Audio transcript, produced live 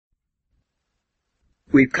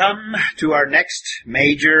We've come to our next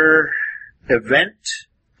major event.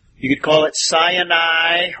 You could call it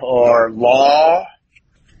Sinai or Law,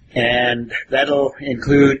 and that'll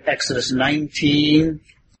include Exodus 19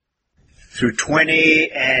 through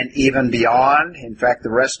 20 and even beyond. In fact,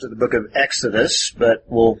 the rest of the book of Exodus, but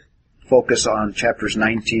we'll focus on chapters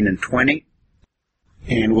 19 and 20.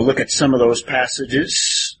 And we'll look at some of those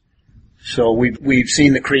passages. So we've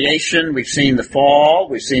seen the creation, we've seen the fall,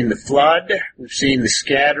 we've seen the flood, we've seen the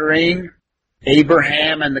scattering,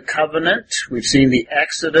 Abraham and the covenant, we've seen the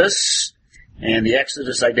Exodus, and the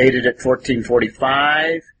Exodus I dated at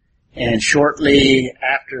 1445, and shortly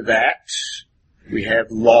after that we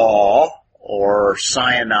have Law, or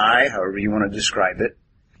Sinai, however you want to describe it,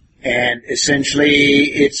 and essentially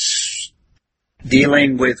it's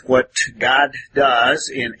dealing with what God does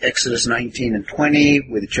in Exodus 19 and 20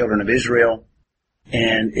 with the children of Israel.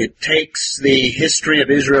 And it takes the history of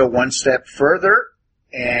Israel one step further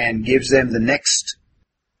and gives them the next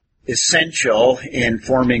essential in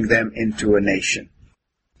forming them into a nation.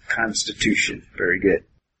 Constitution. Very good.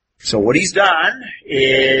 So what he's done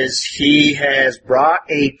is he has brought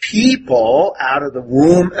a people out of the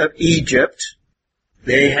womb of Egypt.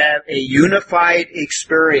 They have a unified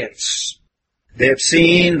experience. They have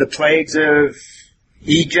seen the plagues of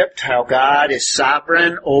Egypt, how God is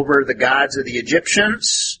sovereign over the gods of the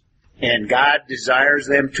Egyptians, and God desires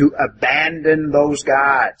them to abandon those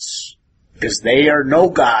gods, because they are no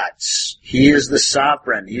gods. He is the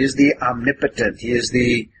sovereign. He is the omnipotent. He is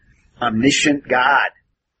the omniscient God.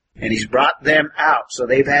 And He's brought them out. So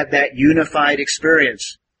they've had that unified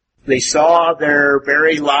experience. They saw their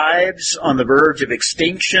very lives on the verge of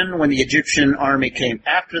extinction when the Egyptian army came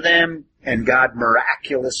after them, and God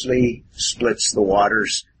miraculously splits the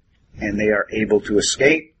waters, and they are able to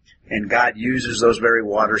escape, and God uses those very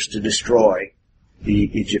waters to destroy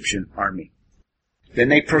the Egyptian army. Then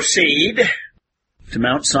they proceed to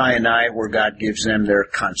Mount Sinai, where God gives them their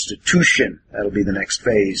constitution. That'll be the next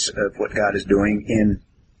phase of what God is doing in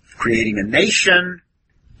creating a nation,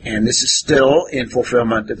 and this is still in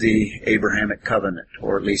fulfillment of the Abrahamic covenant,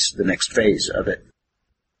 or at least the next phase of it.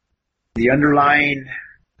 The underlying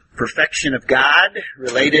perfection of God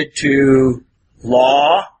related to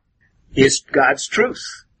law is God's truth.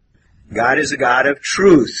 God is a God of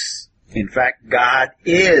truth. In fact, God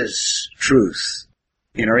is truth.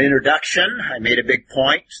 In our introduction, I made a big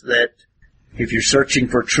point that if you're searching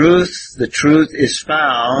for truth, the truth is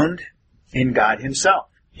found in God Himself.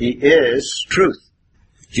 He is truth.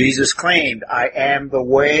 Jesus claimed, I am the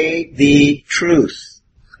way, the truth,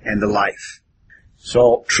 and the life.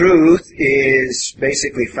 So truth is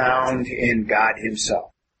basically found in God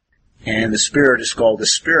Himself. And the Spirit is called the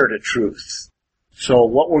Spirit of truth. So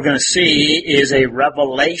what we're going to see is a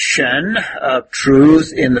revelation of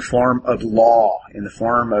truth in the form of law, in the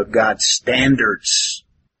form of God's standards,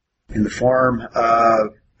 in the form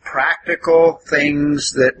of practical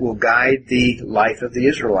things that will guide the life of the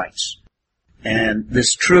Israelites. And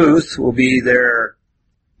this truth will be their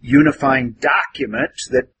unifying document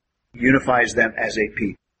that unifies them as a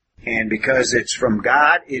people. And because it's from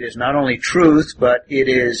God, it is not only truth, but it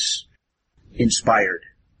is inspired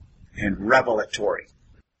and revelatory.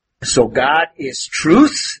 So God is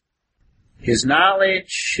truth. His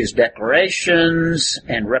knowledge, His declarations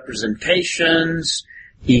and representations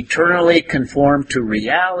eternally conform to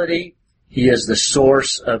reality. He is the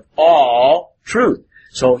source of all truth.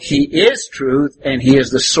 So He is truth, and He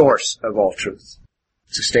is the source of all truth.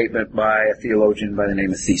 It's a statement by a theologian by the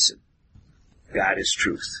name of Thiessen. God is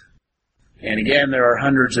truth. And again, there are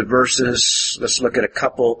hundreds of verses. Let's look at a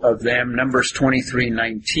couple of them. Numbers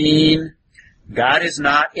 23:19. God is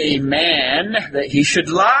not a man that He should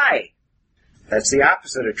lie. That's the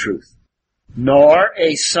opposite of truth. Nor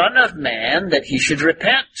a son of man that He should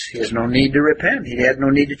repent. He has no need to repent. He had no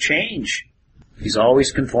need to change. He's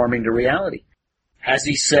always conforming to reality. Has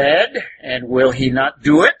He said, and will He not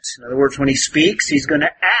do it? In other words, when He speaks, He's going to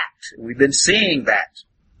act. We've been seeing that.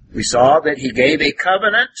 We saw that He gave a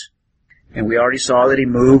covenant, and we already saw that He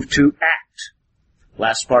moved to act.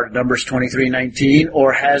 Last part of Numbers 23:19,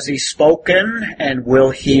 or has He spoken, and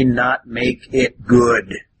will He not make it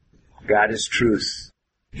good? God is truth.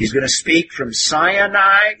 He's going to speak from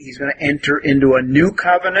Sinai. He's going to enter into a new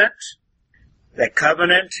covenant. That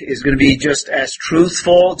covenant is going to be just as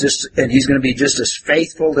truthful, and He's going to be just as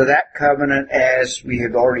faithful to that covenant as we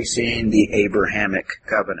have already seen the Abrahamic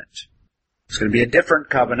covenant. It's going to be a different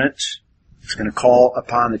covenant. It's going to call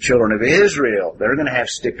upon the children of Israel. They're going to have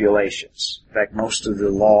stipulations. In fact, most of the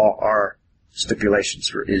law are stipulations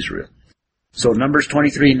for Israel. So Numbers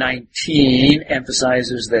 23:19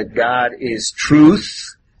 emphasizes that God is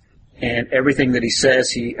truth, And everything that he says,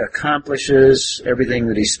 he accomplishes. Everything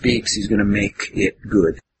that he speaks, he's going to make it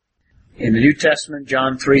good. In the New Testament,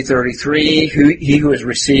 John 3:33, he who has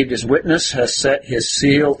received his witness has set his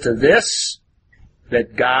seal to this,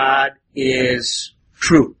 that God is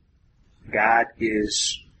true. God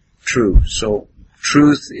is true. So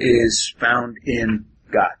truth is found in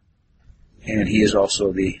God. And he is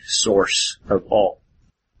also the source of all.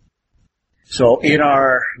 So in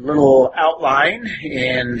our little outline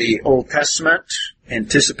in the Old Testament,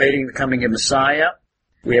 anticipating the coming of Messiah,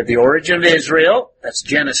 we have the origin of Israel. That's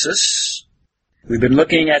Genesis. We've been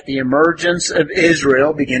looking at the emergence of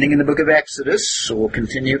Israel beginning in the book of Exodus, so we'll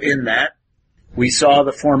continue in that. We saw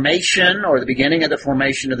the formation, or the beginning of the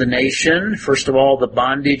formation of the nation. First of all, the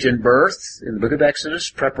bondage and birth in the book of Exodus,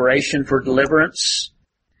 preparation for deliverance.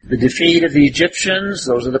 The defeat of the Egyptians,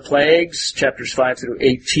 those are the plagues, chapters 5 through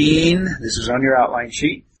 18. This is on your outline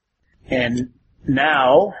sheet. And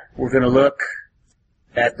now we're going to look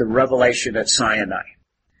at the revelation at Sinai.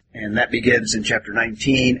 And that begins in chapter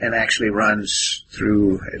 19 and actually runs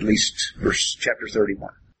through at least chapter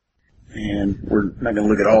 31. And we're not going to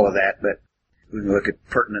look at all of that, but we're going to look at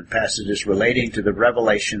pertinent passages relating to the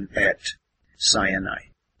revelation at Sinai.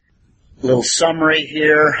 A little summary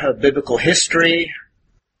here of biblical history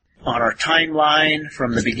on our timeline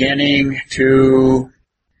from the beginning to,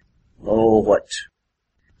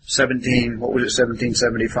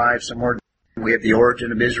 1775, somewhere. We have the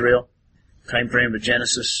origin of Israel, time frame of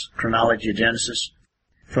Genesis, chronology of Genesis.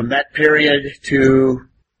 From that period to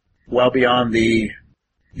well beyond the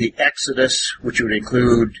Exodus, which would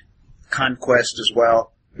include conquest as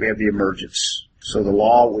well, we have the emergence. So the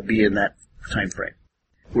law would be in that time frame.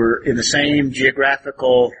 We're in the same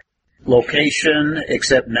geographical location,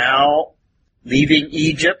 except now leaving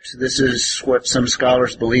Egypt. This is what some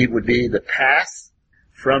scholars believe would be the path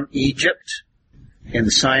from Egypt in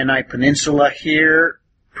the Sinai Peninsula here,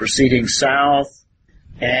 proceeding south.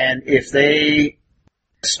 And if they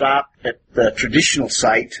stopped at the traditional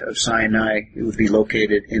site of Sinai, it would be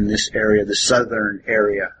located in this area, the southern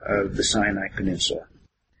area of the Sinai Peninsula.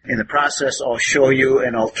 In the process, I'll show you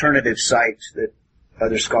an alternative site that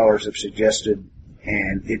other scholars have suggested,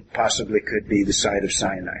 and it possibly could be the site of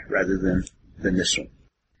Sinai rather than this one.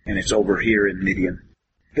 And it's over here in Midian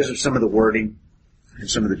because of some of the wording and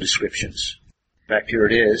some of the descriptions. In fact, here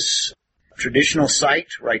it is. Traditional site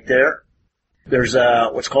right there. There's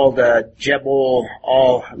what's called Jebel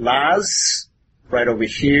al-Laz right over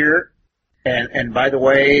here. And by the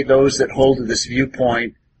way, those that hold to this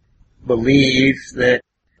viewpoint believe that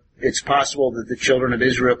it's possible that the children of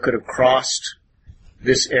Israel could have crossed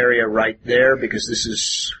this area right there because this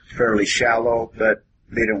is fairly shallow, but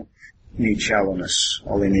they don't need shallowness.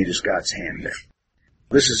 All they need is God's hand there.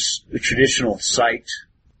 This is the traditional site,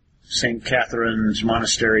 St. Catherine's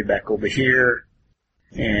Monastery back over here.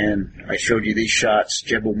 And I showed you these shots,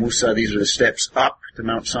 Jebel Musa. These are the steps up to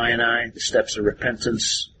Mount Sinai, the steps of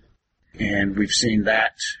repentance. And we've seen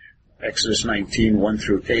that, Exodus 19, 1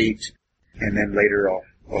 through 8. And then later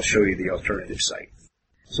I'll show you the alternative site.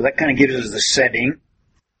 So that kind of gives us the setting.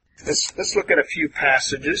 Let's look at a few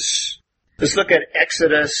passages. Let's look at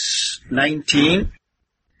Exodus 19,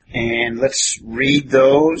 and let's read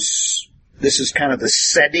those. This is kind of the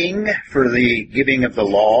setting for the giving of the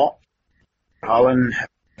law. Colin,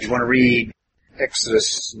 you want to read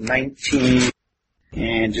Exodus 19,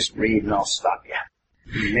 and just read, and I'll stop you.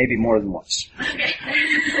 Maybe more than once. Okay.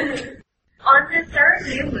 On the third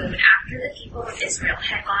new moon, after the people of Israel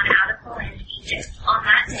had gone out of the land of Egypt, on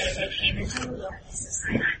that day they came into the wilderness of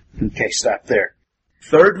Sinai. Okay, stop there.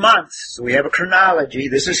 Third month, so we have a chronology.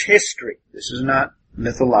 This is history. This is not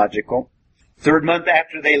mythological. Third month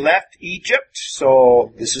after they left Egypt,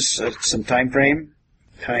 so this is some time frame.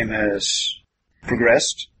 Time has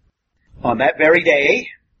progressed. On that very day,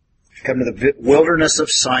 come to the wilderness of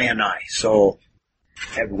Sinai. So,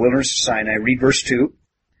 have the wilderness of Sinai. Read verse 2.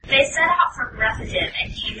 They set out from Rephidim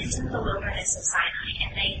and came into the wilderness of Sinai,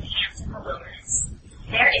 and they encamped in the wilderness.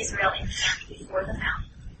 There Israel encamped before the mountain,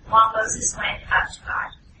 while Moses went up to God.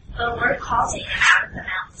 The Lord called to him out of the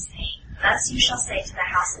mountain, saying, Thus you shall say to the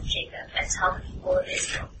house of Jacob, and tell the people of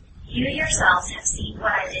Israel, You yourselves have seen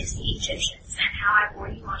what I did to the Egyptians, and how I bore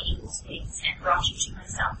you on eagle's wings, and brought you to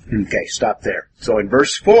myself. Okay, stop there. So in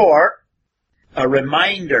verse 4, a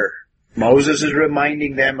reminder. Moses is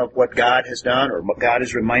reminding them of what God has done, or what God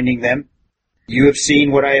is reminding them. You have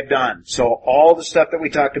seen what I have done. So all the stuff that we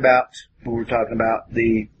talked about, we were talking about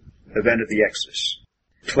the event of the Exodus.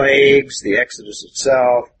 Plagues, the Exodus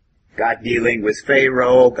itself, God dealing with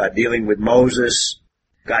Pharaoh, God dealing with Moses,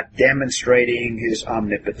 God demonstrating His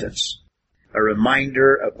omnipotence. A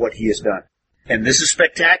reminder of what He has done. And this is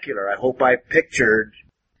spectacular. I hope I pictured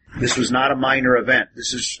this was not a minor event.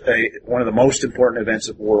 This is one of the most important events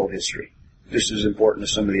of world history. This is important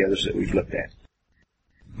to some of the others that we've looked at.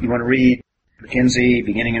 You want to read Mackenzie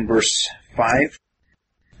beginning in verse 5?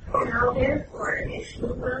 Now therefore, if you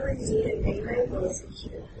will indeed obey my voice and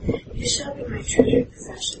keep it, you shall be my treasured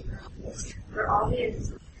possession for all the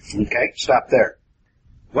ends. Okay, stop there.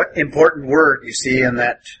 What important word you see in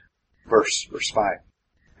that verse 5?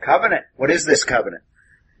 Covenant. What is this covenant?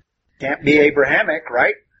 Can't be Abrahamic,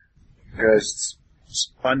 right? Because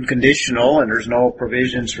it's unconditional and there's no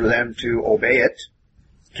provisions for them to obey it.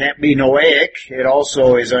 Can't be Noahic. It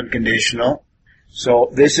also is unconditional. So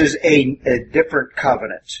this is a different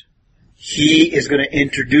covenant. He is going to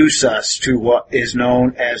introduce us to what is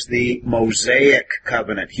known as the Mosaic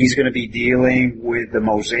covenant. He's going to be dealing with the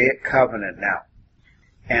Mosaic covenant now.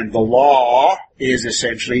 And the law is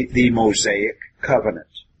essentially the Mosaic covenant.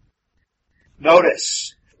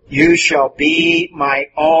 Notice, you shall be my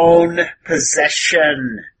own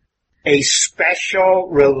possession. A special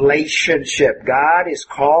relationship. God is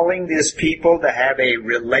calling this people to have a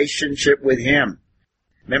relationship with Him.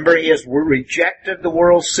 Remember, He has rejected the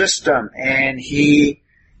world system, and He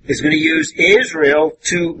is going to use Israel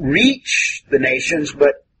to reach the nations,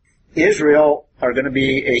 but Israel are going to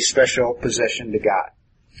be a special possession to God.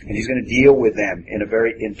 And He's going to deal with them in a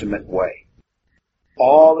very intimate way.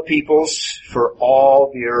 All the peoples for all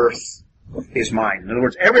the earth is mine. In other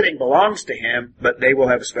words, everything belongs to Him, but they will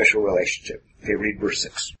have a special relationship. Okay, read verse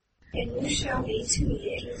 6. And you shall be to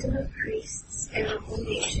me a kingdom of priests and a whole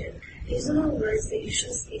nation. These are the words that you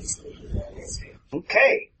shall speak to the people of Israel.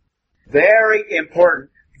 Okay, very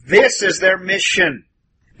important. This is their mission.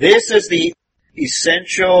 This is the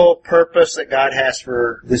essential purpose that God has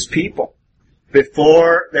for this people.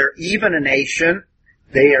 Before they're even a nation,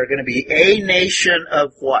 they are going to be a nation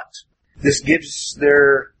of what? This gives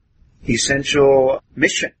their essential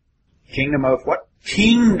mission. Kingdom of what?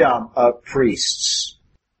 Kingdom of priests.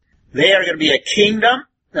 They are going to be a kingdom.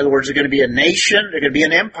 In other words, they're going to be a nation. They're going to be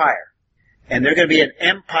an empire. And they're going to be an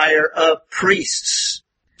empire of priests.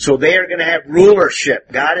 So they are going to have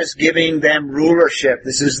rulership. God is giving them rulership.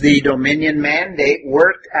 This is the dominion mandate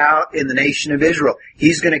worked out in the nation of Israel.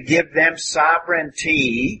 He's going to give them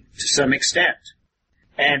sovereignty to some extent.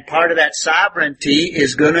 And part of that sovereignty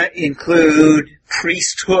is going to include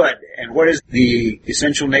priesthood. And what is the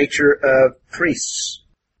essential nature of priests?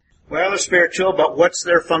 Well, they're spiritual, but what's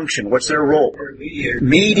their function? What's their role?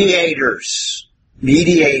 Mediators.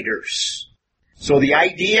 Mediators. So the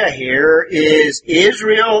idea here is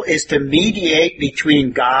Israel is to mediate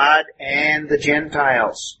between God and the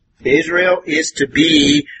Gentiles. Israel is to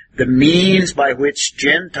be the means by which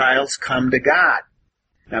Gentiles come to God.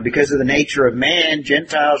 Now, because of the nature of man,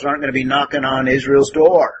 Gentiles aren't going to be knocking on Israel's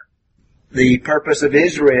door. The purpose of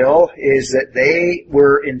Israel is that they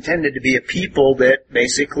were intended to be a people that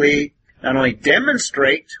basically not only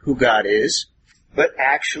demonstrate who God is, but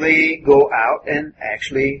actually go out and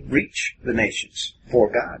actually reach the nations for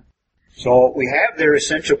God. So we have their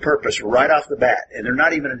essential purpose right off the bat, and they're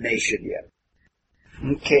not even a nation yet.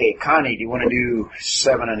 Okay, Connie, do you want to do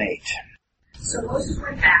 7 and 8? So Moses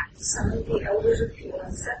went back to some of the elders of people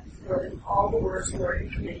and set before them all the words the Lord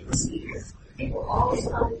had commanded to speak. People all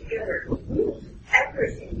responded together,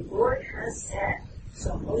 everything the Lord has said.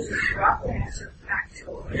 So Moses brought the answer back to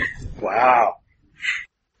the Lord. Wow.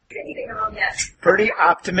 Anything on that? Pretty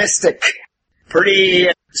optimistic. Pretty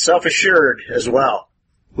self-assured as well.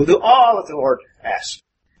 We'll do all that the Lord asked.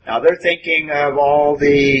 Now they're thinking of all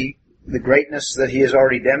the greatness that He has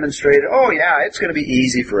already demonstrated. Oh yeah, it's going to be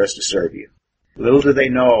easy for us to serve You. Little do they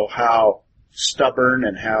know how stubborn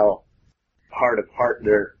and how hard of heart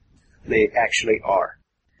they actually are.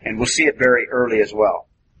 And we'll see it very early as well.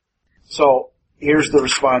 So here's the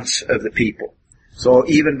response of the people. So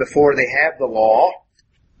even before they have the law,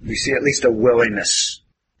 we see at least a willingness,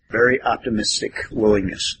 very optimistic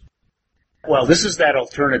willingness. Well, this is that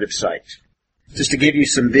alternative site. Just to give you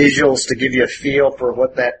some visuals, to give you a feel for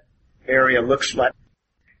what that area looks like.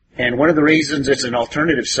 And one of the reasons it's an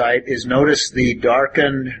alternative site is notice the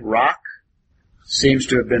darkened rock seems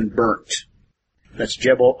to have been burnt. That's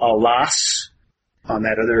Jebel Alas on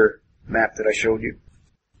that other map that I showed you.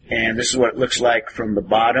 And this is what it looks like from the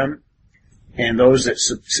bottom. And those that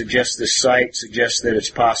suggest this site suggest that it's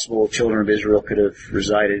possible children of Israel could have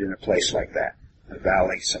resided in a place like that, a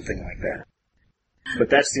valley, something like that. But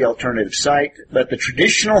that's the alternative site. But the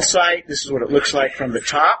traditional site, this is what it looks like from the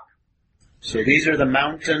top. So these are the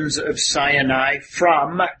mountains of Sinai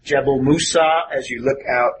from Jebel Musa as you look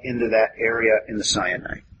out into that area in the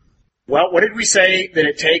Sinai. Well, what did we say that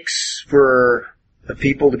it takes for a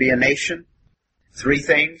people to be a nation? Three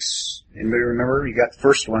things. Anybody remember? You got the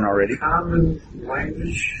first one already. Common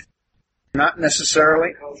language. Not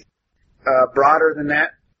necessarily. Broader than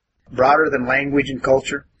that. Broader than language and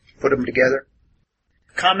culture. Put them together.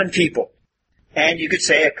 Common people. And you could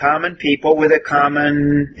say a common people with a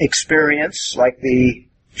common experience, like the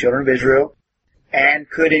children of Israel, and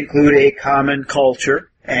could include a common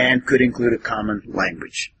culture, and could include a common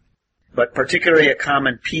language. But particularly a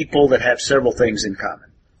common people that have several things in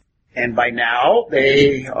common. And by now,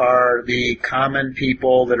 they are the common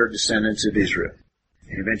people that are descendants of Israel.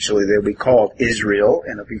 And eventually they'll be called Israel,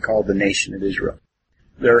 and it'll be called the nation of Israel.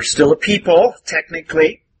 They're still a people,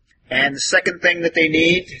 technically. And the second thing that they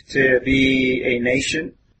need to be a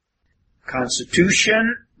nation,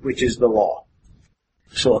 constitution, which is the law.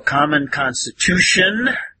 So a common constitution,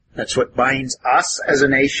 that's what binds us as a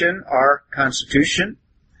nation, our constitution.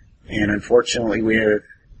 And unfortunately we have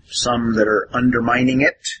some that are undermining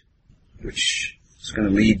it, which is going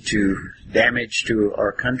to lead to damage to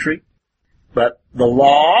our country. But the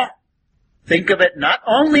law, think of it not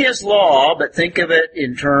only as law, but think of it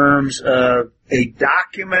in terms of a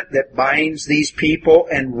document that binds these people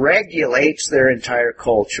and regulates their entire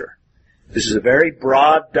culture. This is a very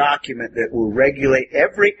broad document that will regulate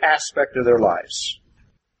every aspect of their lives,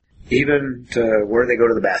 even to where they go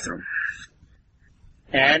to the bathroom.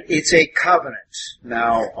 And it's a covenant.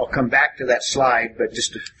 Now, I'll come back to that slide, but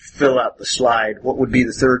just to fill out the slide, what would be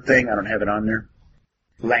the third thing? I don't have it on there.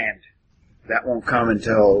 Land. That won't come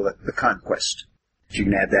until the conquest. You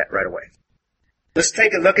can add that right away. Let's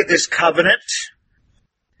take a look at this covenant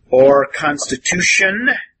or constitution.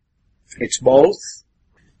 It's both.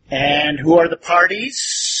 And who are the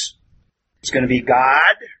parties? It's going to be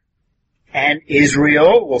God and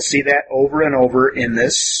Israel. We'll see that over and over in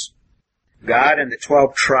this. God and the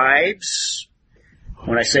 12 tribes.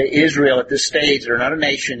 When I say Israel at this stage, they're not a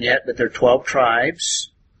nation yet, but they're 12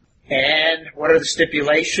 tribes. And what are the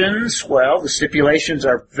stipulations? Well, the stipulations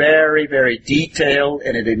are very, very detailed,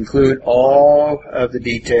 and it include all of the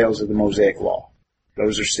details of the Mosaic Law.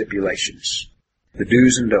 Those are stipulations. The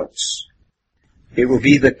do's and don'ts. It will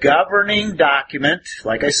be the governing document,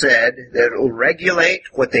 like I said, that will regulate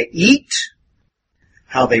what they eat,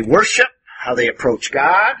 how they worship, how they approach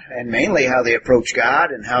God, and mainly how they approach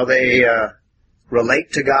God and how they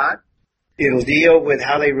relate to God. It'll deal with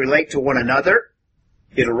how they relate to one another.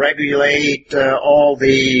 It'll regulate all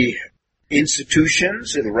the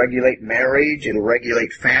institutions. It'll regulate marriage. It'll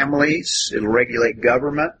regulate families. It'll regulate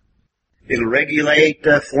government. It'll regulate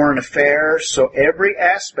foreign affairs. So every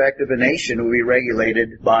aspect of a nation will be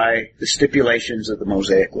regulated by the stipulations of the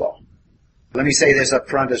Mosaic Law. Let me say this up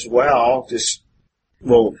front as well.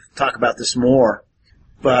 We'll talk about this more.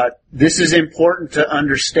 But this is important to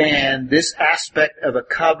understand, this aspect of a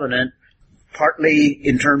covenant, partly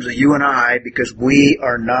in terms of you and I, because we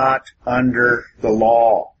are not under the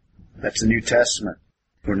law. That's the New Testament.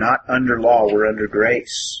 We're not under law, we're under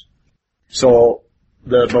grace. So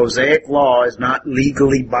the Mosaic Law is not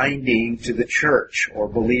legally binding to the church or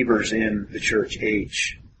believers in the church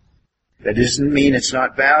age. That doesn't mean it's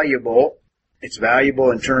not valuable. It's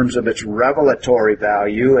valuable in terms of its revelatory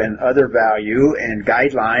value and other value and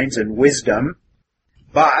guidelines and wisdom.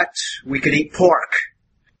 But we can eat pork.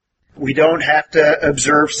 We don't have to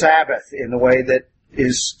observe Sabbath in the way that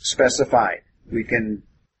is specified.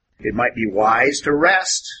 It might be wise to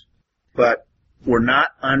rest, but we're not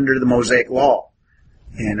under the Mosaic Law.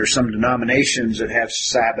 And there's some denominations that have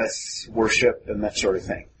Sabbath worship and that sort of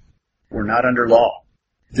thing. We're not under law.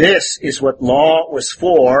 This is what law was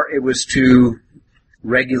for. It was to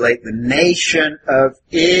regulate the nation of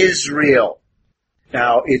Israel.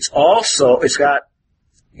 Now, it's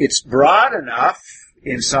broad enough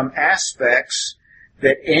in some aspects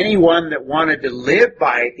that anyone that wanted to live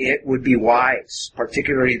by it would be wise,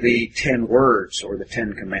 particularly the 10 words or the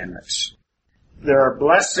 10 commandments. There are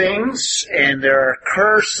blessings and there are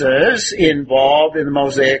curses involved in the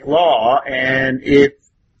Mosaic Law, and if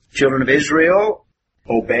children of Israel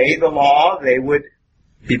obey the law, they would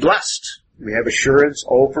be blessed. We have assurance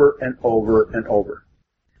over and over and over.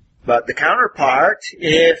 But the counterpart,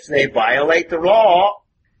 if they violate the law,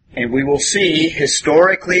 and we will see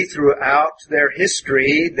historically throughout their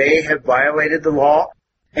history, they have violated the law,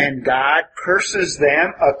 and God curses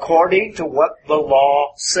them according to what the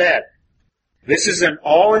law said. This is an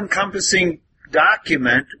all-encompassing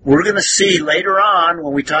document. We're going to see later on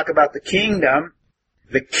when we talk about the kingdom,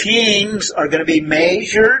 the kings are going to be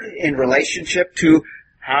measured in relationship to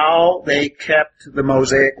how they kept the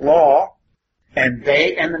Mosaic Law, and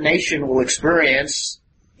they and the nation will experience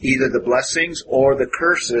either the blessings or the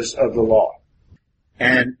curses of the law.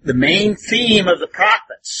 And the main theme of the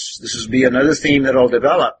prophets, this will be another theme that I'll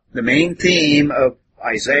develop, the main theme of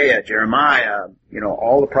Isaiah, Jeremiah,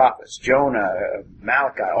 all the prophets, Jonah,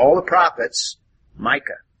 Malachi, all the prophets,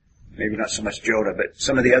 Micah, maybe not so much Jonah, but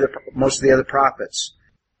most of the other prophets.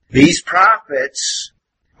 These prophets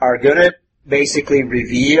are going to basically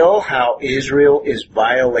reveal how Israel is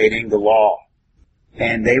violating the law.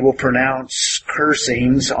 And they will pronounce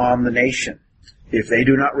cursings on the nation. If they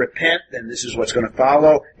do not repent, then this is what's going to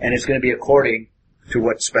follow, and it's going to be according to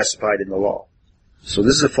what's specified in the law. So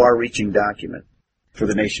this is a far-reaching document for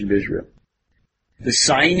the nation of Israel. The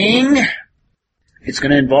signing, it's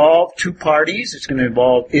going to involve two parties. It's going to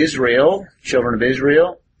involve Israel, children of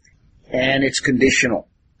Israel, and it's conditional.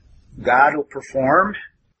 God will perform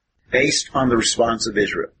based on the response of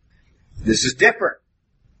Israel. This is different.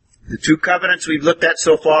 The two covenants we've looked at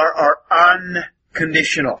so far are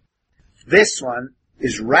unconditional. This one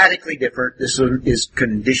is radically different. This one is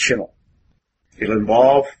conditional. It'll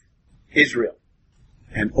involve Israel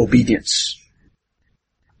and obedience.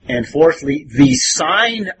 And fourthly, the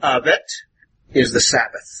sign of it is the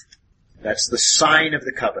Sabbath. That's the sign of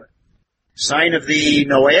the covenant. Sign of the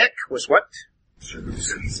Noahic was what?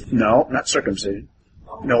 Circumcision. No, not circumcision.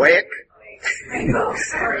 Noahic.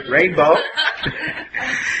 Rainbow.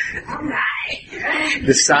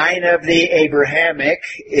 The sign of the Abrahamic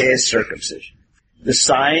is circumcision. The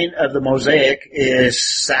sign of the Mosaic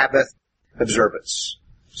is Sabbath observance.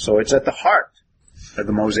 So it's at the heart of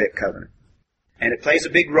the Mosaic covenant. And it plays a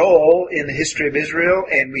big role in the history of Israel,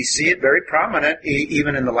 and we see it very prominent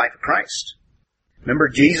even in the life of Christ. Remember,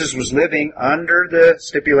 Jesus was living under the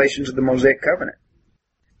stipulations of the Mosaic covenant.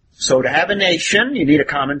 So to have a nation, you need a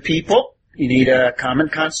common people, you need a common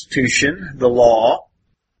constitution, the law,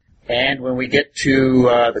 and when we get to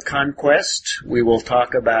the conquest, we will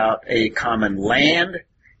talk about a common land,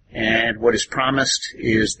 and what is promised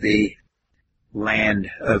is the land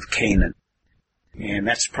of Canaan. And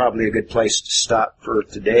that's probably a good place to stop for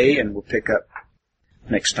today, and we'll pick up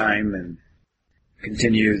next time and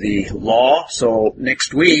continue the law. So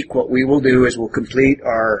next week, what we will do is we'll complete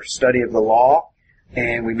our study of the law,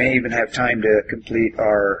 and we may even have time to complete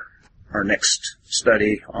our next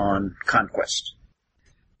study on conquest.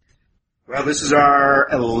 Well, this is our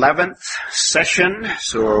 11th session,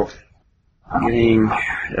 so getting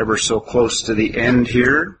ever so close to the end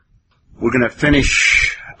here. We're going to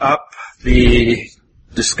finish up the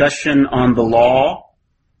discussion on the law.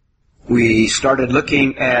 We started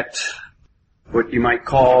looking at what you might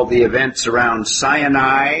call the events around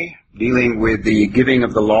Sinai, dealing with the giving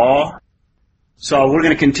of the law. So we're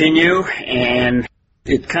going to continue, and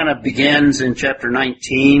it kind of begins in chapter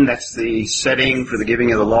 19. That's the setting for the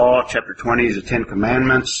giving of the law. Chapter 20 is the Ten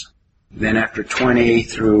Commandments. Then after 20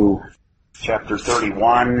 through chapter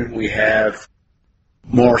 31, we have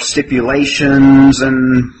more stipulations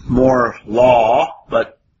and more law,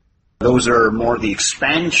 but those are more the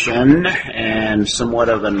expansion and somewhat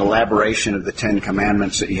of an elaboration of the Ten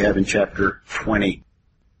Commandments that you have in chapter 20.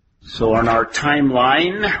 So on our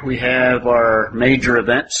timeline, we have our major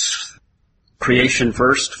events: creation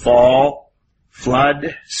first, fall,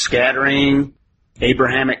 flood, scattering,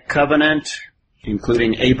 Abrahamic covenant,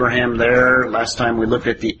 including Abraham there. Last time we looked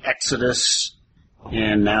at the Exodus,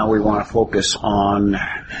 and now we want to focus on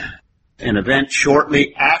an event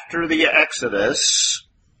shortly after the Exodus.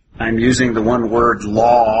 I'm using the one word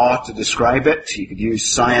law to describe it. You could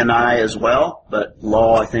use Sinai as well, but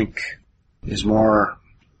law, I think, is more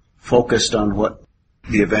focused on what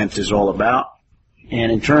the event is all about.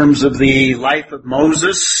 And in terms of the life of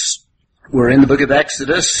Moses, we're in the book of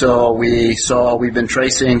Exodus, so we've been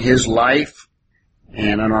tracing his life.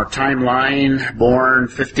 And on our timeline, born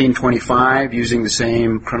 1525, using the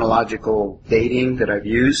same chronological dating that I've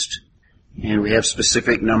used. And we have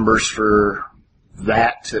specific numbers for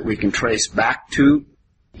that we can trace back to.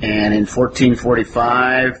 And in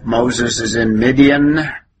 1445, Moses is in Midian.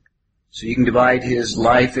 So you can divide his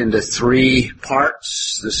life into 3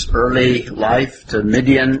 parts, this early life to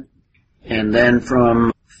Midian, and then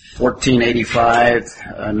from 1485,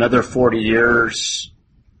 another 40 years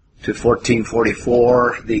to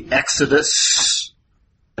 1444, the Exodus.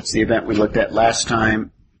 That's the event we looked at last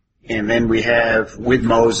time. And then we have, with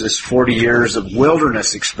Moses, 40 years of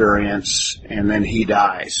wilderness experience, and then he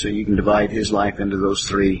dies. So you can divide his life into those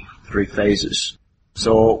three phases.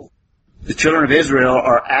 So the children of Israel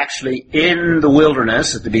are actually in the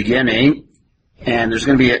wilderness at the beginning, and there's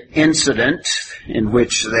going to be an incident in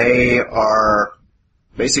which they are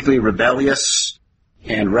basically rebellious,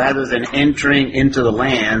 and rather than entering into the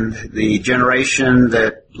land, the generation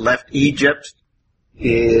that left Egypt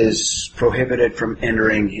is prohibited from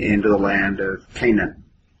entering into the land of Canaan.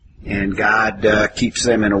 And God keeps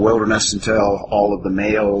them in a wilderness until all of the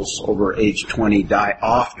males over age 20 die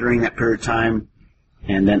off during that period of time.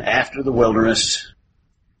 And then after the wilderness,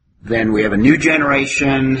 then we have a new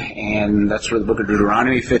generation, and that's where the book of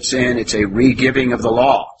Deuteronomy fits in. It's a re-giving of the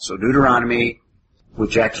law. So Deuteronomy,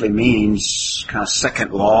 which actually means kind of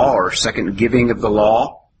second law or second giving of the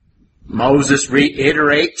law. Moses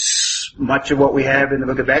reiterates much of what we have in the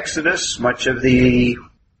book of Exodus, much of the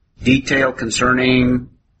detail concerning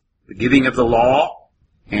the giving of the law,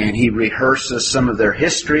 and he rehearses some of their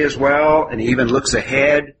history as well, and he even looks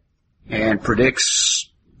ahead and predicts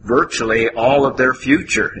virtually all of their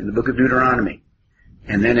future in the book of Deuteronomy.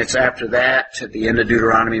 And then it's after that, at the end of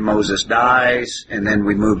Deuteronomy, Moses dies, and then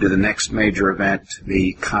we move to the next major event,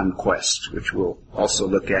 the conquest, which we'll also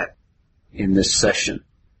look at in this session.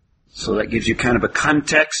 So that gives you kind of a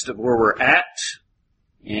context of where we're at.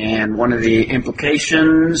 And one of the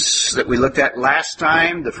implications that we looked at last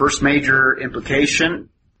time, the first major implication,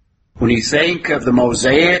 when you think of the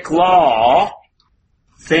Mosaic Law,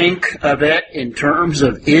 think of it in terms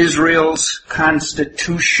of Israel's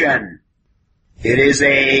constitution. It is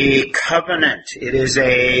a covenant. It is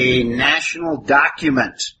a national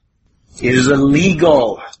document. It is a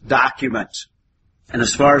legal document. And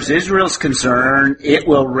as far as Israel's concerned, it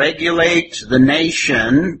will regulate the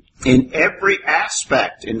nation in every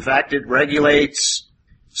aspect. In fact, it regulates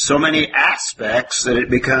so many aspects that it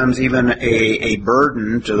becomes even a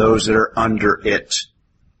burden to those that are under it.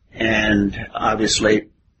 And obviously,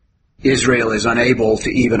 Israel is unable to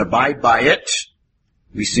even abide by it.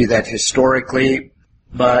 We see that historically.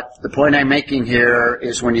 But the point I'm making here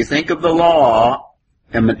is when you think of the law,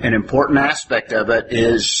 an important aspect of it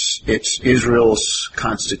is it's Israel's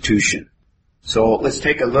constitution. So let's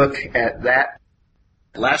take a look at that.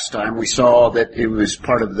 Last time we saw that it was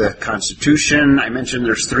part of the Constitution. I mentioned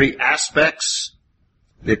there's three aspects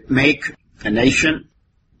that make a nation.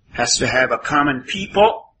 It has to have a common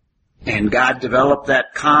people, and God developed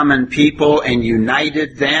that common people and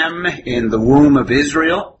united them in the womb of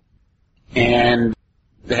Israel. And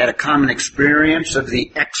they had a common experience of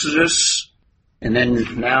the Exodus. And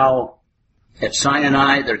then now at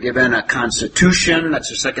Sinai they're given a constitution. That's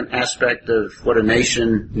the second aspect of what a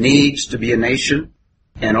nation needs to be a nation.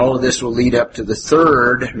 And all of this will lead up to the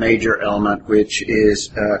third major element, which is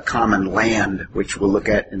common land, which we'll look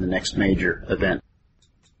at in the next major event.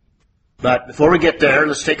 But before we get there,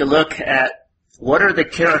 let's take a look at what are the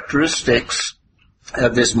characteristics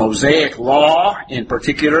of this Mosaic law in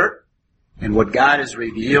particular, and what God has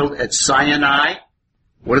revealed at Sinai.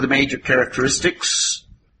 What are the major characteristics?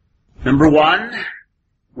 Number one,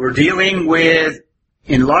 we're dealing with,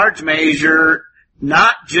 in large measure,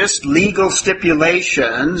 not just legal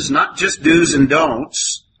stipulations, not just do's and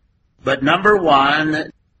don'ts, but number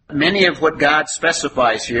one, many of what God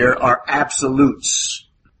specifies here are absolutes.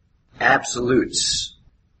 Absolutes.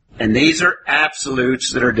 And these are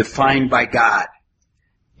absolutes that are defined by God.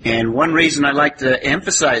 And one reason I like to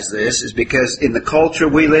emphasize this is because in the culture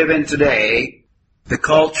we live in today, the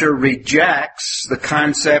culture rejects the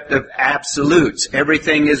concept of absolutes.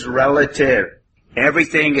 Everything is relative.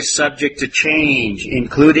 Everything is subject to change,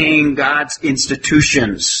 including God's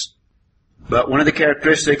institutions. But one of the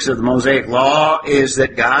characteristics of the Mosaic Law is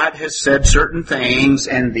that God has said certain things,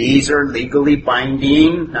 and these are legally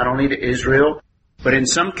binding, not only to Israel, but in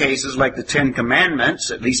some cases, like the Ten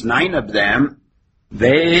Commandments, at least 9 of them,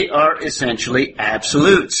 they are essentially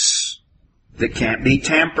absolutes that can't be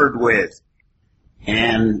tampered with.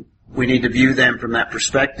 And we need to view them from that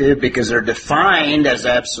perspective because they're defined as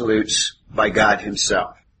absolutes by God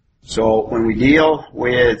Himself. So when we deal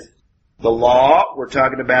with the law, we're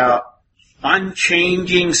talking about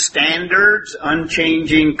unchanging standards,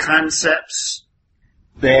 unchanging concepts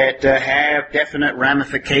that have definite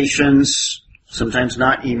ramifications, sometimes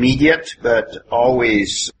not immediate, but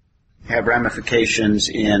always have ramifications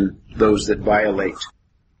in those that violate.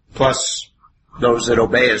 Plus, those that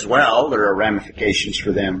obey as well, there are ramifications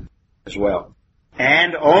for them as well.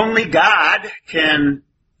 And only God can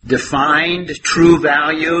define true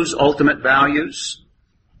values, ultimate values,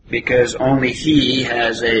 because only He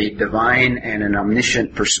has a divine and an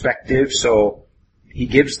omniscient perspective, so He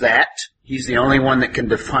gives that. He's the only one that can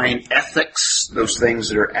define ethics, those things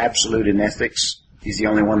that are absolute in ethics. He's the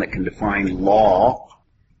only one that can define law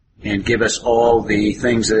and give us all the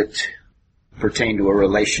things that pertain to a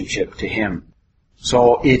relationship to Him.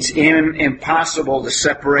 So it's impossible to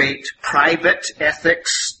separate private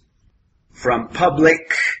ethics from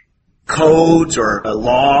public codes or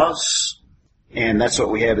laws. And that's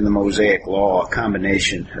what we have in the Mosaic Law, a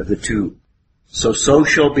combination of the two. So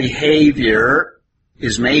social behavior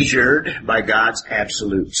is measured by God's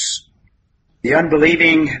absolutes. The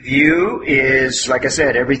unbelieving view is, like I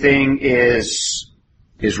said, everything is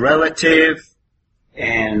relative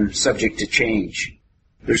and subject to change.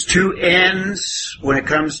 There's two ends when it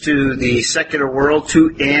comes to the secular world,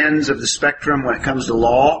 two ends of the spectrum when it comes to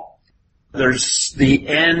law. There's the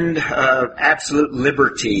end of absolute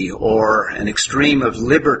liberty or an extreme of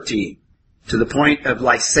liberty to the point of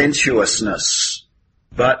licentiousness.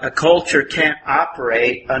 But a culture can't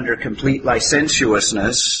operate under complete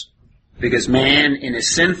licentiousness because man in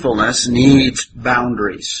his sinfulness needs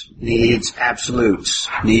boundaries, needs absolutes,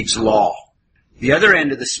 needs law. The other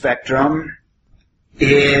end of the spectrum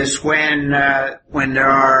is when there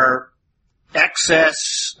are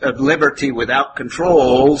excess of liberty without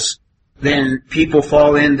controls, then people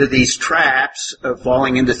fall into these traps of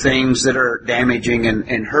falling into things that are damaging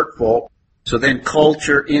and hurtful. So then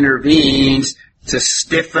culture intervenes to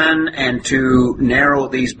stiffen and to narrow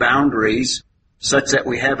these boundaries such that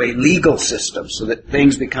we have a legal system so that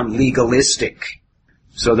things become legalistic.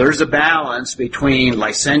 So there's a balance between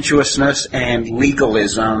licentiousness and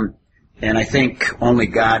legalism, and I think only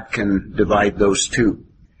God can divide those two.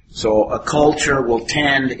 So a culture will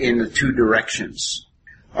tend in the two directions.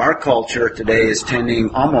 Our culture today is tending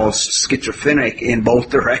almost schizophrenic in both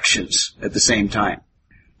directions at the same time.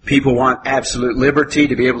 People want absolute liberty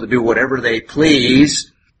to be able to do whatever they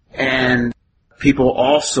please, and people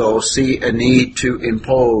also see a need to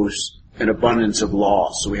impose an abundance of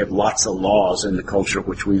laws. So we have lots of laws in the culture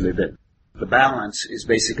which we live in. The balance is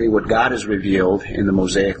basically what God has revealed in the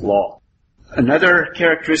Mosaic Law. Another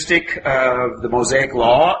characteristic of the Mosaic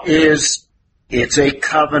Law is it's a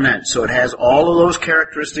covenant. So it has all of those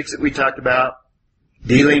characteristics that we talked about,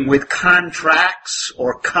 dealing with contracts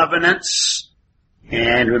or covenants.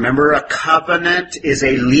 And remember, a covenant is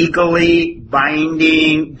a legally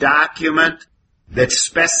binding document that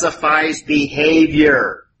specifies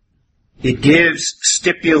behavior. It gives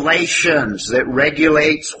stipulations that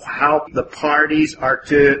regulates how the parties are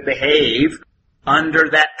to behave under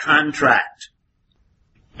that contract.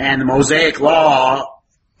 And the Mosaic Law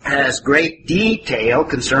has great detail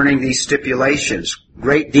concerning these stipulations,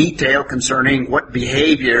 great detail concerning what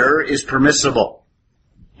behavior is permissible.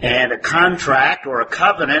 And a contract or a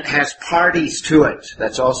covenant has parties to it.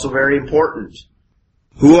 That's also very important.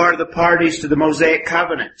 Who are the parties to the Mosaic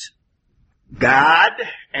covenant? God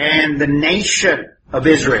and the nation of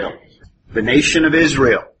Israel. The nation of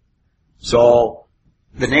Israel. So,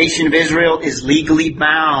 the nation of Israel is legally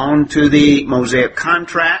bound to the Mosaic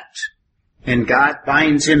contract, and God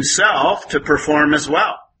binds himself to perform as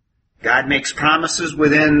well. God makes promises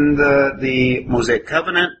within the Mosaic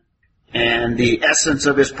covenant, and the essence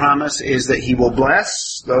of his promise is that he will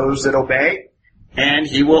bless those that obey, and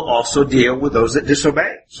he will also deal with those that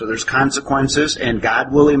disobey. So there's consequences, and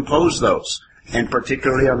God will impose those, and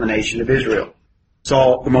particularly on the nation of Israel.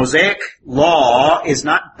 So the Mosaic Law is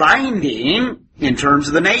not binding in terms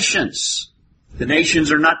of the nations. The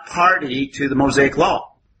nations are not party to the Mosaic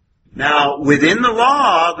Law. Now, within the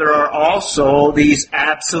law, there are also these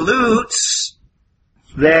absolutes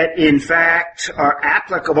that, in fact, are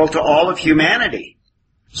applicable to all of humanity.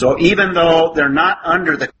 So even though they're not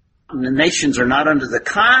under the nations are not under the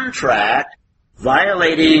contract,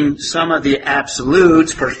 violating some of the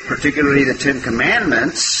absolutes, particularly the Ten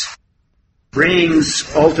Commandments, brings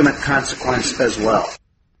ultimate consequence as well.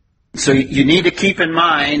 So you need to keep in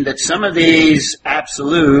mind that some of these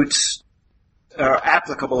absolutes are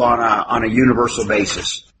applicable on a universal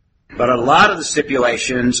basis. But a lot of the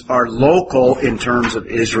stipulations are local in terms of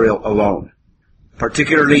Israel alone.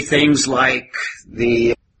 Particularly things like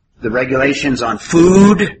the regulations on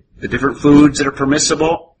food, the different foods that are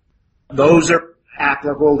permissible. Those are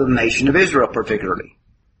applicable to the nation of Israel particularly.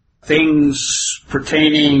 Things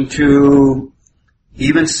pertaining to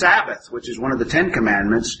even Sabbath, which is one of the Ten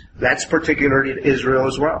Commandments, that's particularly to Israel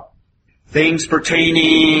as well. Things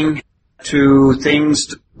pertaining to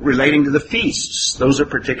things relating to the feasts, those are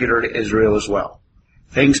particular to Israel as well.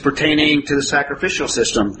 Things pertaining to the sacrificial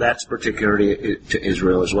system, that's particularly to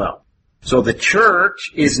Israel as well. So the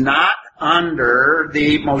church is not under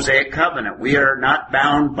the Mosaic covenant. We are not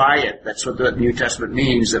bound by it. That's what the New Testament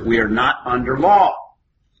means, that we are not under law.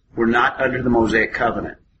 We're not under the Mosaic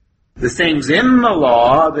covenant. The things in the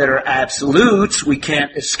law that are absolutes, we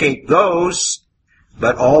can't escape those.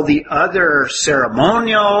 But all the other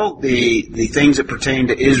ceremonial, the things that pertain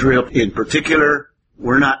to Israel in particular,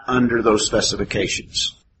 we're not under those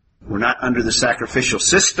specifications. We're not under the sacrificial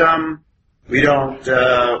system. We're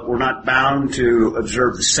not bound to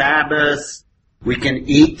observe the Sabbath. We can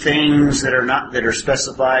eat things that are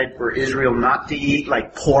specified for Israel not to eat,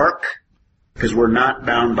 like pork, because we're not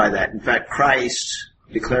bound by that. In fact, Christ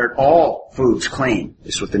declared all foods clean,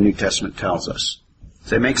 is what the New Testament tells us. Does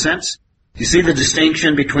that make sense? You see the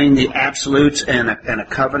distinction between the absolutes and a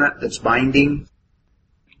covenant that's binding?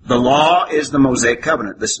 The law is the Mosaic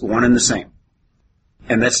covenant. This is one and the same.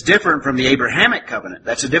 And that's different from the Abrahamic covenant.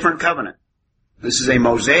 That's a different covenant. This is a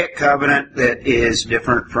Mosaic covenant that is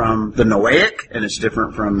different from the Noahic, and it's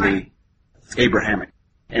different from the Abrahamic.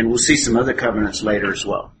 And we'll see some other covenants later as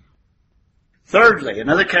well. Thirdly,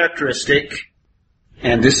 another characteristic,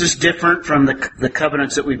 and this is different from the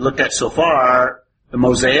covenants that we've looked at so far, the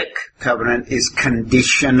Mosaic covenant is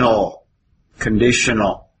conditional.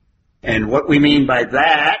 Conditional. And what we mean by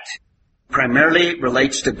that primarily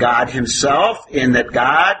relates to God himself, in that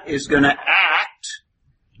God is going to act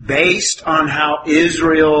based on how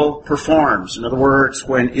Israel performs. In other words,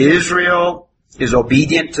 when Israel is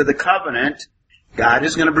obedient to the covenant, God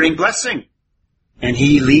is going to bring blessing. And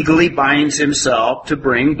he legally binds himself to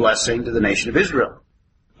bring blessing to the nation of Israel.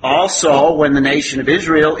 Also, when the nation of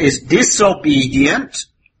Israel is disobedient,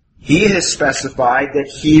 he has specified that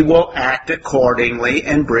he will act accordingly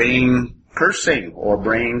and bring cursing or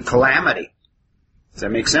bring calamity. Does that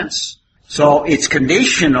make sense? So it's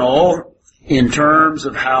conditional in terms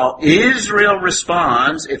of how Israel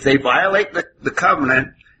responds. If they violate the covenant,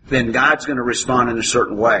 then God's going to respond in a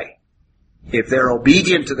certain way. If they're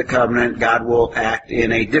obedient to the covenant, God will act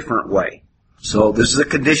in a different way. So this is a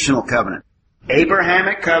conditional covenant.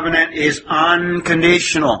 Abrahamic covenant is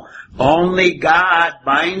unconditional. Only God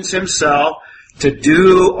binds himself to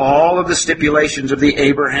do all of the stipulations of the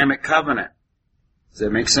Abrahamic covenant. Does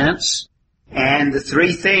that make sense? And the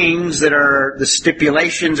three things that are the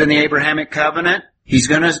stipulations in the Abrahamic covenant, he's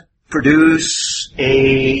going to produce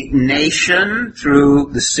a nation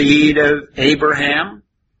through the seed of Abraham,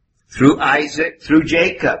 through Isaac, through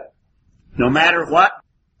Jacob. No matter what,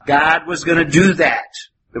 God was going to do that.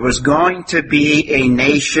 There was going to be a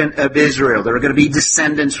nation of Israel. There were going to be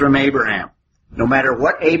descendants from Abraham. No matter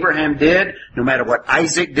what Abraham did, no matter what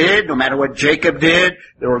Isaac did, no matter what Jacob did,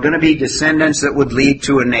 there were going to be descendants that would lead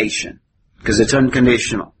to a nation, because it's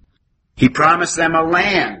unconditional. He promised them a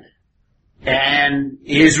land. And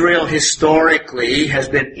Israel historically has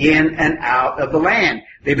been in and out of the land.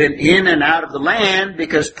 They've been in and out of the land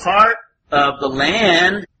because part of the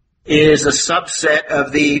land is a subset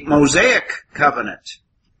of the Mosaic covenant.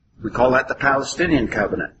 We call that the Palestinian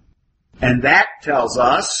covenant. And that tells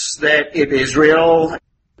us that if Israel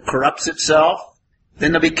corrupts itself,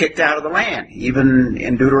 then they'll be kicked out of the land. Even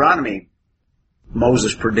in Deuteronomy,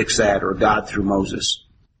 Moses predicts that, or God through Moses.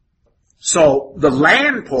 So the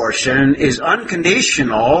land portion is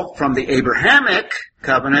unconditional from the Abrahamic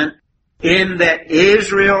covenant in that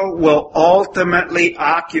Israel will ultimately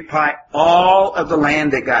occupy all of the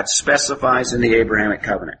land that God specifies in the Abrahamic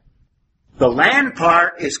covenant. The land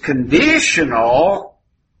part is conditional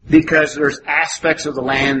because there's aspects of the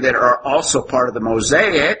land that are also part of the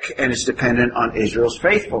Mosaic, and it's dependent on Israel's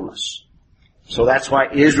faithfulness. So that's why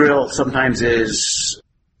Israel sometimes is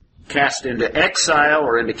cast into exile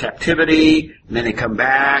or into captivity, and then they come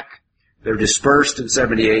back. They're dispersed in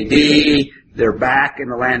 70 AD. They're back in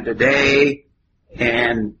the land today,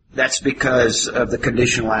 and that's because of the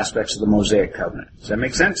conditional aspects of the Mosaic covenant. Does that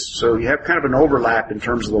make sense? So you have kind of an overlap in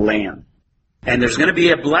terms of the land. And there's going to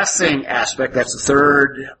be a blessing aspect. That's the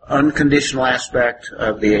third unconditional aspect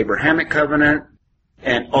of the Abrahamic covenant.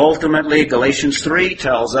 And ultimately, Galatians 3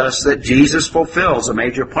 tells us that Jesus fulfills a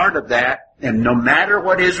major part of that. And no matter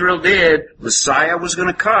what Israel did, Messiah was going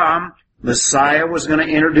to come. Messiah was going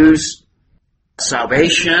to introduce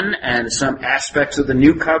salvation and some aspects of the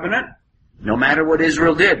new covenant, no matter what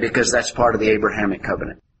Israel did, because that's part of the Abrahamic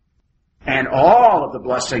covenant. And all of the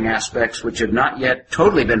blessing aspects which have not yet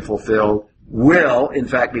totally been fulfilled will, in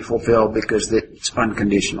fact, be fulfilled because it's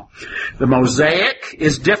unconditional. The Mosaic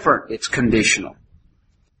is different. It's conditional.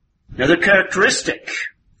 Another characteristic,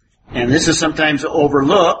 and this is sometimes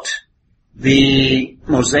overlooked, the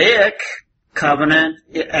Mosaic covenant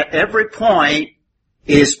at every point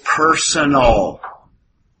is personal.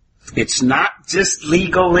 It's not just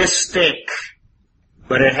legalistic,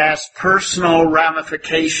 but it has personal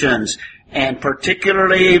ramifications, and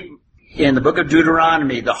particularly in the book of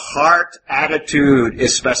Deuteronomy, the heart attitude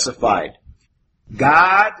is specified.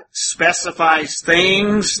 God specifies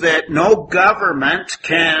things that no government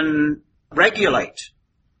can regulate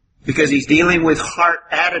because he's dealing with heart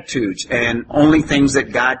attitudes and only things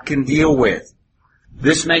that God can deal with.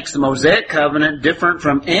 This makes the Mosaic covenant different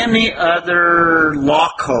from any other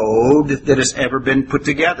law code that has ever been put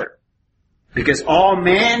together. Because all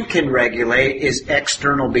man can regulate is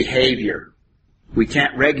external behavior. We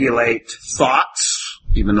can't regulate thoughts,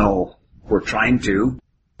 even though we're trying to.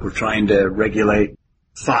 We're trying to regulate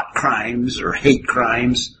thought crimes or hate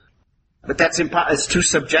crimes. But that's it's too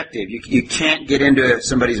subjective. You can't get into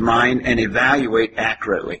somebody's mind and evaluate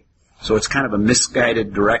accurately. So it's kind of a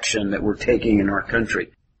misguided direction that we're taking in our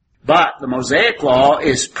country. But the Mosaic Law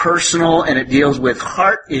is personal and it deals with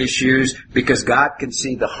heart issues because God can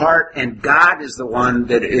see the heart and God is the one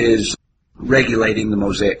that is regulating the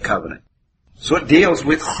Mosaic Covenant. So it deals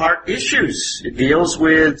with heart issues. It deals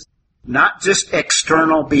with not just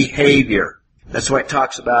external behavior. That's why it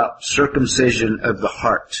talks about circumcision of the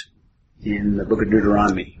heart in the book of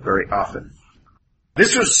Deuteronomy very often.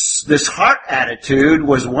 This heart attitude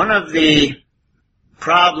was one of the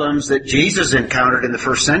problems that Jesus encountered in the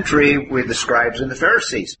first century with the scribes and the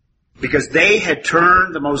Pharisees, because they had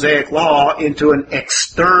turned the Mosaic Law into an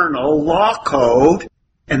external law code,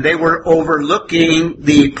 and they were overlooking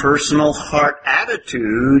the personal heart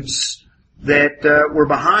attitudes that were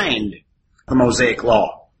behind the Mosaic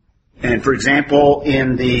Law. And for example,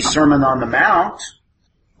 in the Sermon on the Mount,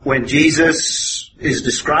 when Jesus is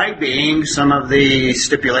describing some of the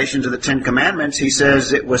stipulations of the Ten Commandments, he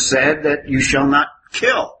says, it was said that you shall not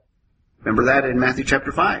kill. Remember that in Matthew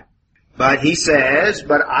chapter 5. But he says,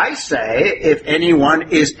 but I say, if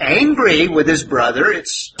anyone is angry with his brother,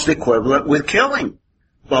 it's equivalent with killing.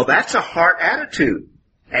 Well, that's a heart attitude.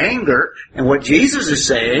 Anger. And what Jesus is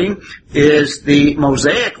saying is the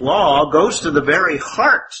Mosaic Law goes to the very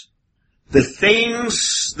heart. The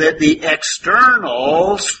things that the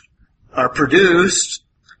externals are produced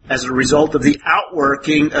as a result of the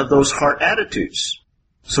outworking of those heart attitudes.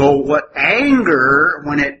 So what anger,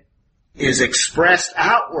 when it is expressed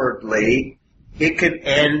outwardly, it can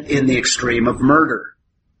end in the extreme of murder.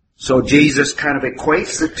 So Jesus kind of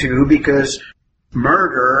equates the two because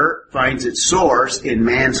murder finds its source in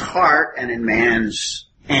man's heart and in man's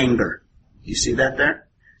anger. You see that there?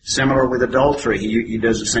 Similar with adultery. He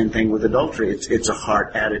does the same thing with adultery. It's a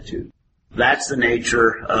heart attitude. That's the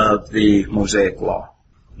nature of the Mosaic Law.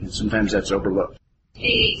 And sometimes that's overlooked.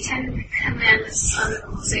 The Ten Commandments under the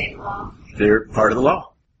Mosaic Law. They're part of the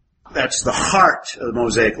law. That's the heart of the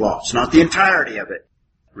Mosaic Law. It's not the entirety of it.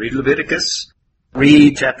 Read Leviticus.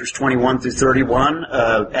 Read chapters 21 through 31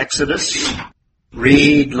 of Exodus.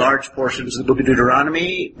 Read large portions of the book of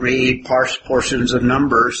Deuteronomy. Read portions of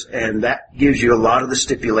Numbers. And that gives you a lot of the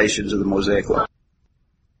stipulations of the Mosaic Law.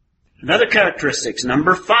 Another characteristics.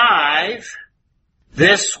 Number 5.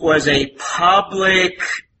 This was a public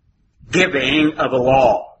giving of a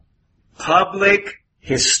law. Public,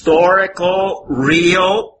 historical,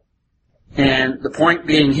 real. And the point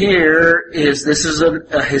being here is this is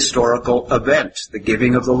a historical event, the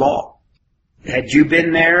giving of the law. Had you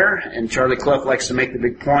been there, and Charlie Clough likes to make the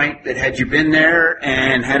big point, that had you been there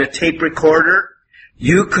and had a tape recorder,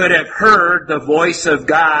 you could have heard the voice of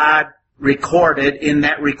God recorded in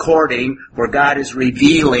that recording where God is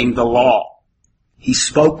revealing the law. He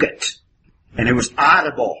spoke it, and it was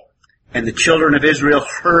audible, and the children of Israel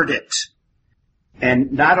heard it.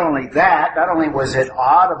 And not only that, not only was it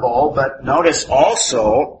audible, but notice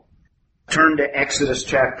also, turn to Exodus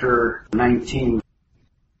chapter 19.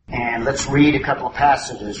 And let's read a couple of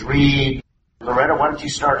passages. Read, Loretta, why don't you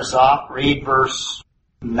start us off? Read verse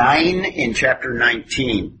 9 in chapter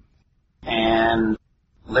 19. And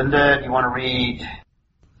Linda, do you want to read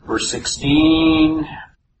verse 16?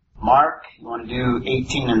 Mark, you want to do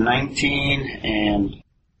 18 and 19? And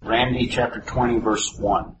Randy, chapter 20, verse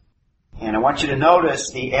 1. And I want you to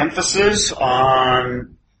notice the emphasis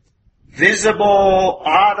on visible,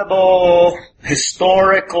 audible,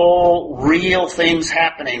 historical, real things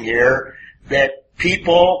happening here that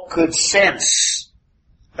people could sense.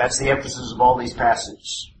 That's the emphasis of all these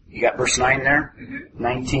passages. You got verse 9 there?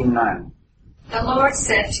 19:9. The Lord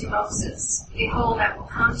said to Moses, Behold, I will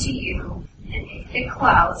come to you in a thick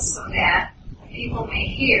cloud so that people may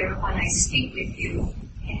hear when I speak with you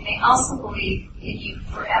and may also believe in you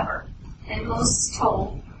forever. And Moses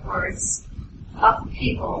told the words of the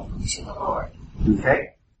people to the Lord.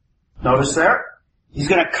 Okay. Notice there? He's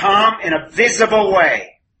going to come in a visible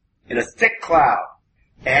way, in a thick cloud.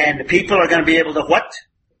 And the people are going to be able to what?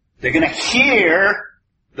 They're going to hear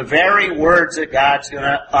the very words that God's going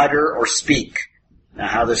to utter or speak. Now,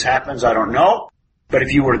 how this happens, I don't know. But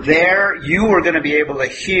if you were there, you were going to be able to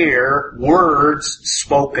hear words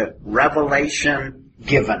spoken, revelation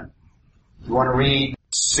given. You want to read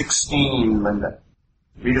 16, Linda?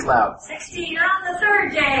 Read it loud. 16, on the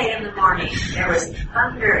third day in the morning, there was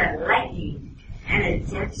thunder and lightning, and a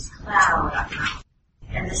dense cloud on the mountain,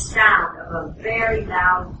 and the sound of a very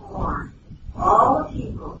loud horn.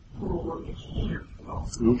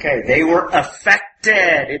 Okay, they were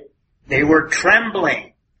affected. They were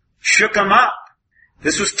trembling. Shook them up.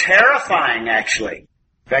 This was terrifying, actually.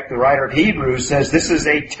 In fact, the writer of Hebrews says this is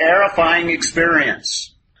a terrifying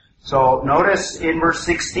experience. So notice in verse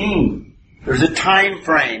 16, there's a time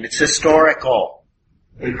frame. It's historical.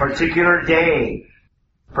 A particular day,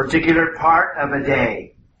 particular part of a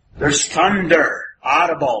day. There's thunder,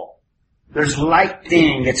 audible. There's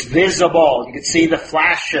lightning, it's visible. You can see the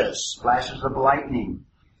flashes of lightning.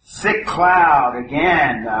 Thick cloud,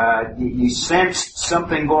 again, you sensed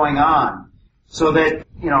something going on. So that,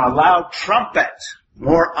 a loud trumpet,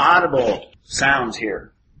 more audible sounds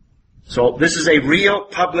here. So this is a real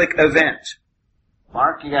public event.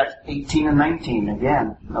 Mark, you got 18 and 19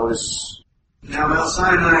 again. Notice. Now Mount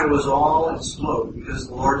Sinai was all in smoke, because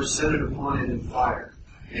the Lord descended upon it in fire.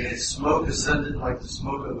 And its smoke ascended like the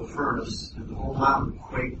smoke of a furnace, and the whole mountain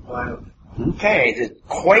quaked violently. Okay, the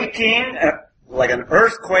quaking, like an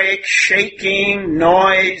earthquake, shaking,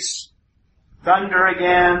 noise, thunder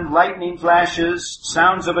again, lightning flashes,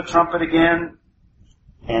 sounds of a trumpet again.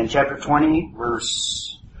 And chapter 20,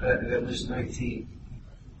 verse 19.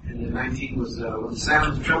 And then 19 was, when the sound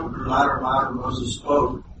of the trumpet grew louder and louder, Moses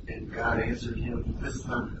spoke, and God answered him with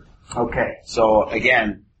thunder. Okay, so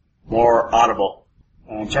again, more audible.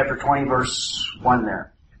 And chapter 20, verse 1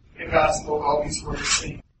 there. And God spoke all these words,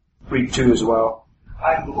 saying, Read 2 as well.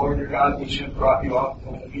 I am the Lord your God, which have brought you out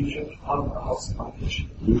of Egypt out of the house of bondage.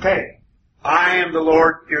 Okay. I am the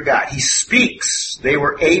Lord your God. He speaks. They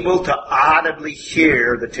were able to audibly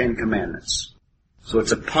hear the Ten Commandments. So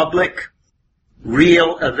it's a public,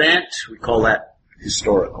 real event. We call that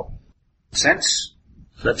historical. Sense?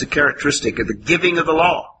 So that's a characteristic of the giving of the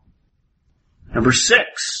law. Number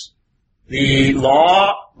 6. The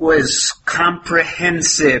law was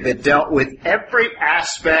comprehensive. It dealt with every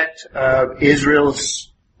aspect of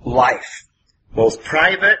Israel's life, both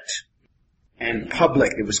private and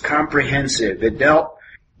public. It was comprehensive. It dealt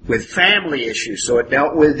with family issues, so it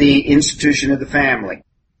dealt with the institution of the family.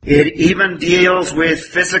 It even deals with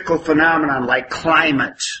physical phenomena like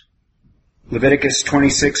climate. Leviticus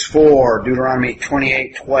 26:4, Deuteronomy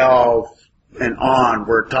 28:12, and on,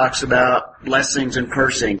 where it talks about blessings and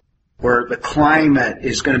cursing, where the climate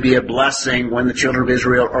is going to be a blessing when the children of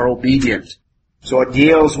Israel are obedient. So it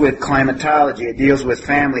deals with climatology, it deals with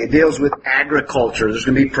family, it deals with agriculture. There's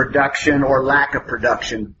going to be production or lack of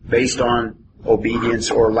production based on obedience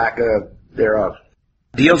or lack of thereof.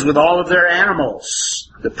 It deals with all of their animals,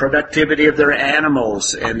 the productivity of their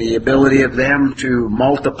animals and the ability of them to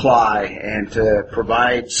multiply and to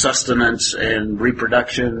provide sustenance and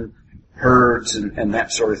reproduction, herds and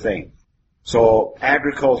that sort of thing. So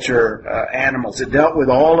agriculture, animals, it dealt with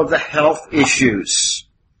all of the health issues.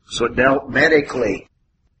 So it dealt medically.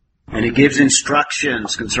 And it gives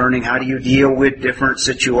instructions concerning how do you deal with different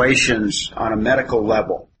situations on a medical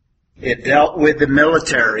level. It dealt with the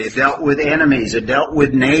military. It dealt with enemies. It dealt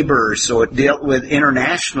with neighbors. So it dealt with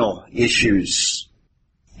international issues.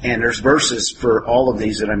 And there's verses for all of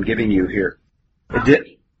these that I'm giving you here. It did.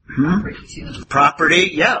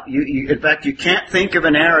 Property, yeah. In fact, you can't think of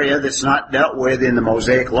an area that's not dealt with in the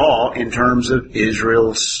Mosaic Law in terms of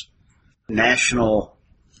Israel's national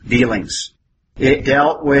dealings. It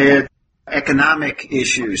dealt with economic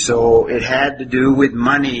issues, so it had to do with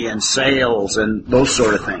money and sales and those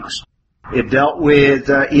sort of things. It dealt with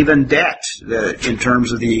even debt in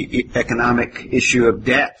terms of the economic issue of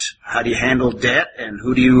debt. How do you handle debt, and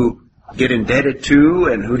who do you get indebted to,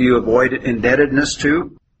 and who do you avoid indebtedness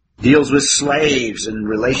to? Deals with slaves and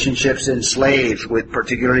relationships in slaves,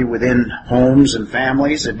 particularly within homes and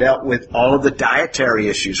families. It dealt with all of the dietary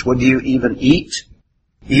issues. What do you even eat?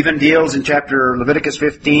 Even deals in chapter Leviticus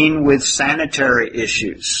 15 with sanitary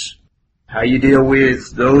issues. How you deal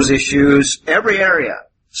with those issues. Every area.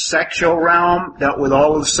 Sexual realm dealt with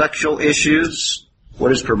all of the sexual issues.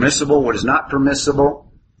 What is permissible, what is not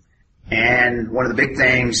permissible. And one of the big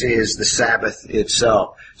things is the Sabbath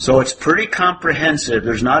itself. So it's pretty comprehensive.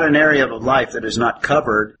 There's not an area of life that is not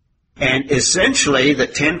covered. And essentially, the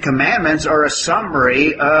Ten Commandments are a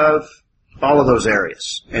summary of all of those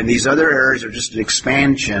areas. And these other areas are just an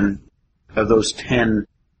expansion of those 10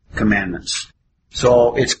 Commandments.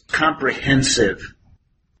 So it's comprehensive.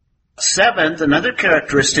 7th, another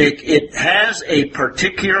characteristic, it has a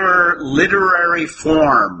particular literary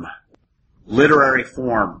form. Literary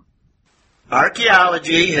form.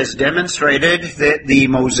 Archaeology has demonstrated that the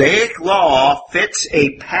Mosaic Law fits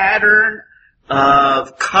a pattern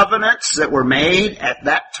of covenants that were made at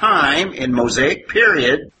that time in Mosaic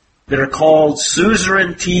period that are called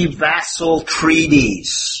suzerainty vassal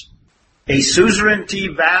treaties. A suzerainty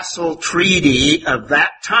vassal treaty of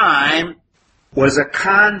that time was a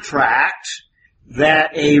contract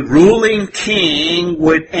that a ruling king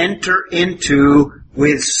would enter into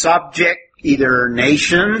with subject either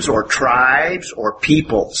nations or tribes or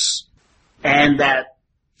peoples. And that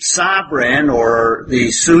sovereign or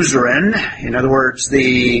the suzerain, in other words,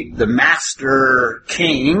 the master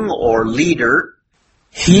king or leader,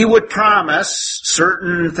 he would promise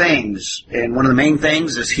certain things. And one of the main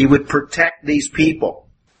things is he would protect these people.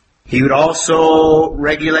 He would also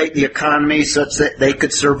regulate the economy such that they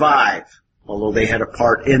could survive, although they had a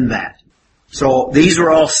part in that. So these were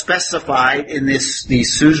all specified in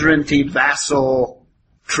these suzerainty vassal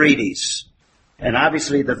treaties. And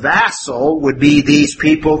obviously the vassal would be these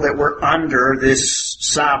people that were under this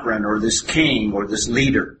sovereign or this king or this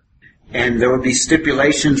leader. And there would be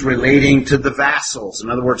stipulations relating to the vassals. In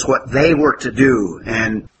other words, what they were to do.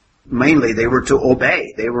 And mainly they were to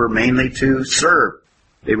obey. They were mainly to serve.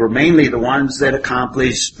 They were mainly the ones that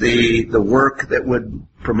accomplished the work that would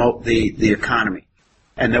promote the economy.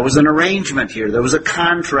 And there was an arrangement here. There was a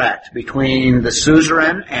contract between the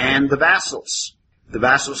suzerain and the vassals. The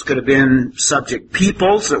vassals could have been subject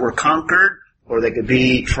peoples that were conquered, or they could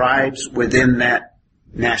be tribes within that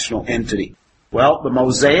national entity. Well, the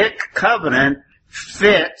Mosaic Covenant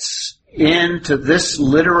fits into this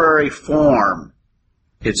literary form.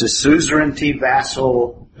 It's a suzerainty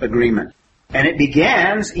vassal agreement. And it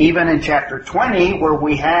begins even in chapter 20 where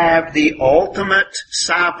we have the ultimate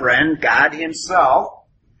sovereign, God himself,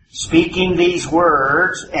 speaking these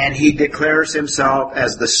words, and he declares himself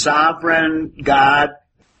as the sovereign God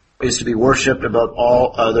is to be worshipped above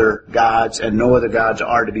all other gods, and no other gods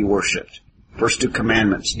are to be worshipped. First two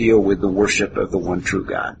commandments deal with the worship of the one true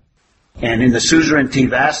God. And in the suzerainty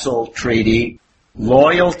vassal treaty,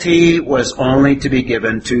 loyalty was only to be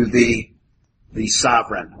given to the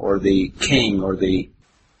sovereign or the king or the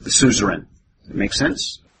suzerain. Does that make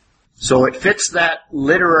sense? So it fits that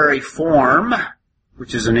literary form,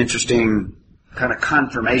 which is an interesting kind of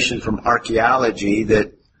confirmation from archaeology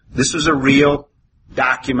that this was a real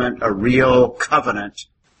document, a real covenant,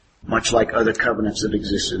 much like other covenants that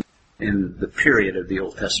existed in the period of the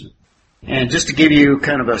Old Testament. And just to give you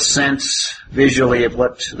kind of a sense visually of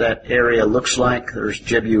what that area looks like, there's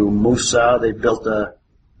Jebu Musa. They built a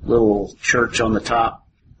little church on the top,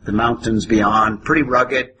 the mountains beyond, pretty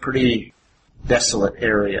rugged, pretty desolate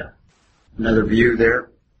area. Another view there.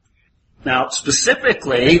 Now,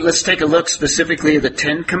 specifically, let's take a look specifically at the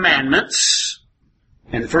Ten Commandments.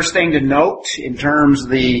 And the first thing to note in terms of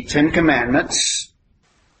the Ten Commandments,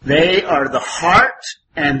 they are the heart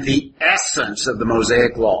and the essence of the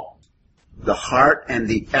Mosaic Law. The heart and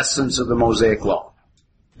the essence of the Mosaic Law.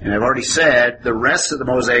 And I've already said the rest of the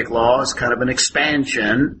Mosaic Law is kind of an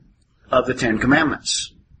expansion of the Ten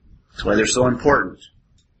Commandments. That's why they're so important.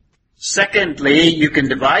 Secondly, you can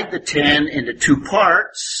divide the 10 into two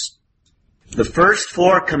parts. The first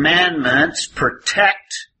 4 commandments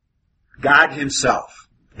protect God himself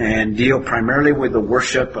and deal primarily with the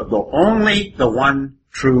worship of the one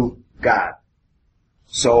true God.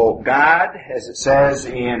 So God, as it says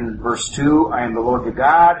in verse 2, I am the Lord your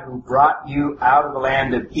God who brought you out of the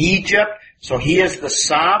land of Egypt. So he is the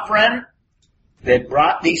sovereign that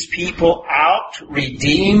brought these people out,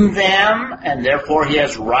 redeemed them, and therefore he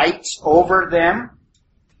has rights over them.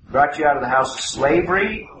 Brought you out of the house of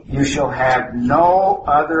slavery. You shall have no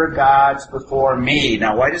other gods before me.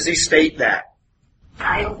 Now, why does he state that?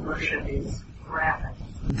 Idol worship is rampant.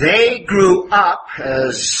 They grew up,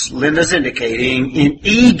 as Linda's indicating, in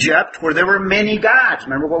Egypt where there were many gods.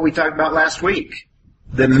 Remember what we talked about last week?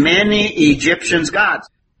 The many Egyptians' gods.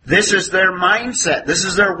 This is their mindset. This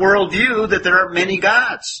is their worldview that there are many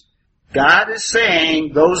gods. God is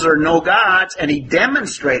saying those are no gods, and he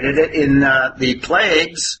demonstrated it in the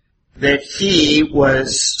plagues that he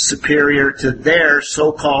was superior to their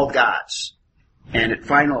so-called gods. And it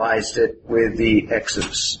finalized it with the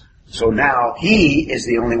Exodus. So now he is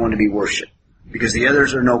the only one to be worshipped, because the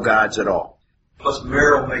others are no gods at all. Plus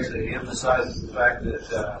Merrill emphasizes the fact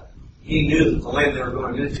that he knew that the land they were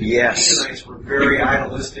going into, yes, the Canaanites were very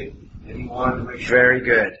idealistic, and he wanted to make sure. Very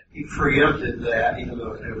good. He preempted that, even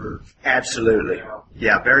though it never. Absolutely.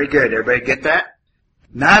 Yeah, very good. Everybody get that?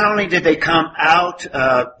 Not only did they come out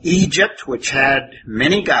of Egypt, which had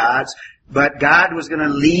many gods, but God was going to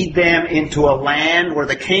lead them into a land where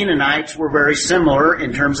the Canaanites were very similar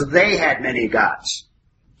in terms of they had many gods.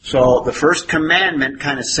 So the first commandment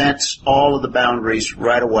kind of sets all of the boundaries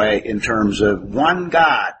right away in terms of one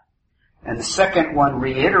God. And the second one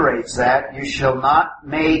reiterates that you shall not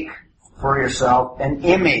make for yourself an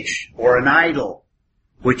image or an idol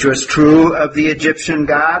which was true of the Egyptian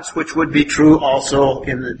gods, which would be true also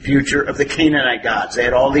in the future of the Canaanite gods. They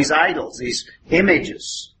had all these idols, these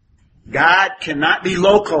images. God cannot be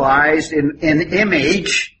localized in an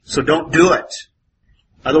image, so don't do it.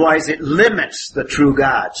 Otherwise it limits the true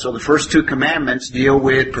God. So the first two commandments deal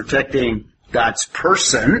with protecting God's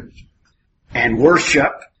person and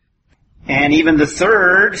worship. And even the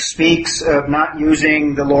third speaks of not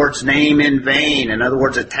using the Lord's name in vain. In other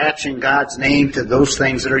words, attaching God's name to those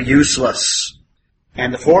things that are useless.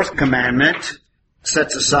 And the fourth commandment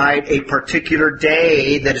sets aside a particular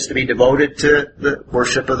day that is to be devoted to the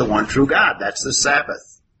worship of the one true God. That's the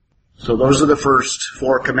Sabbath. So those are the first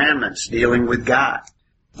four commandments dealing with God.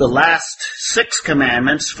 The last 6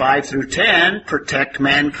 commandments, 5 through 10, protect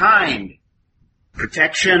mankind.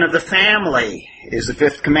 Protection of the family is the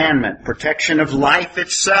 5th commandment. Protection of life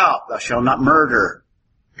itself, thou shalt not murder.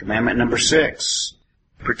 Commandment number 6.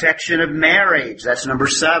 Protection of marriage, that's number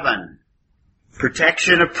 7.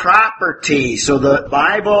 Protection of property. So the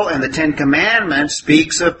Bible and the 10 Commandments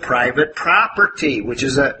speaks of private property, which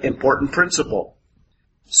is an important principle.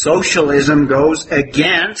 Socialism goes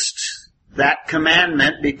against that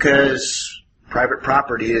commandment because private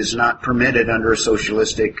property is not permitted under a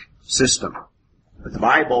socialistic system. But the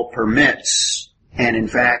Bible permits and in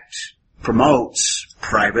fact promotes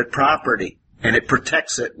private property, and it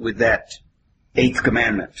protects it with that 8th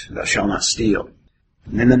commandment, thou shalt not steal.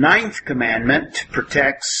 And then the 9th commandment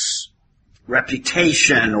protects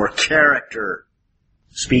reputation or character.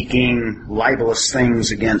 Speaking libelous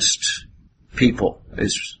things against people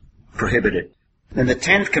is prohibited. Then the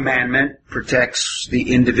 10th commandment protects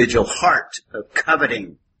the individual heart of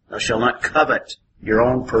coveting. Thou shalt not covet your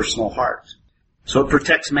own personal heart. So it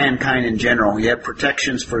protects mankind in general. You have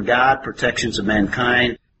protections for God, protections of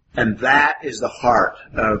mankind, and that is the heart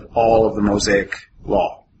of all of the Mosaic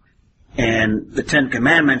law. And the 10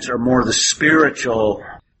 Commandments are more the spiritual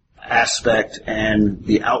aspect and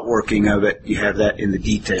the outworking of it. You have that in the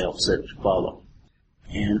details that follow.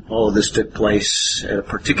 And all of this took place at a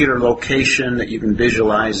particular location that you can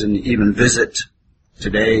visualize and even visit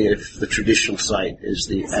today if the traditional site is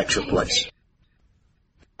the actual place.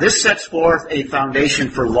 This sets forth a foundation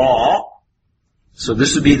for law. So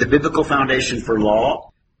this would be the biblical foundation for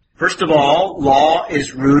law. First of all, law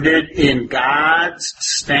is rooted in God's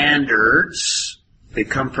standards. They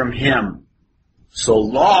come from Him. So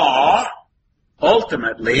law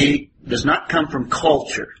ultimately does not come from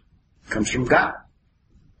culture. It comes from God.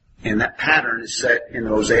 And that pattern is set in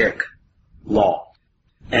the Mosaic law.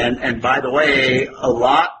 And by the way, a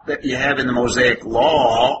lot that you have in the Mosaic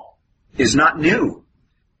law is not new.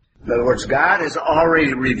 In other words, God has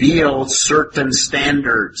already revealed certain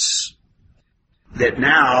standards that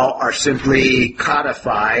now are simply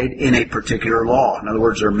codified in a particular law. In other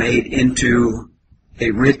words, are made into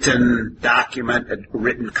a written document, a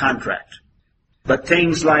written contract. But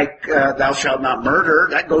things like thou shalt not murder,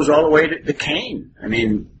 that goes all the way to Cain. I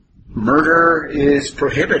mean, murder is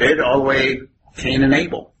prohibited all the way Cain and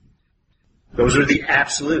Abel. Those are the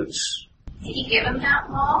absolutes. Did He give them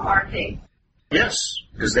that law, or they? Yes,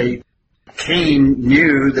 because Cain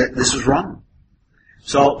knew that this was wrong.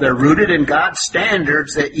 So they're rooted in God's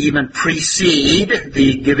standards that even precede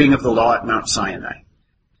the giving of the law at Mount Sinai.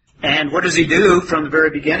 And what does He do from the very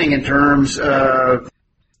beginning in terms of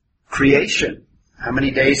creation? How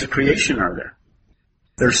many days of creation are there?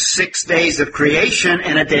 There's 6 days of creation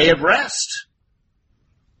and a day of rest.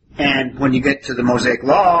 And when you get to the Mosaic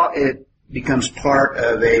Law, it becomes part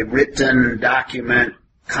of a written document,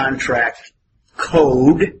 contract,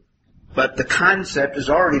 code, but the concept is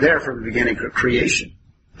already there from the beginning of creation.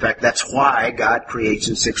 In fact, that's why God creates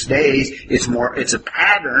in 6 days. It's a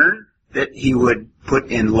pattern that He would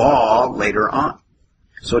put in law later on.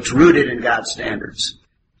 So it's rooted in God's standards.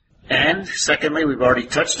 And secondly, we've already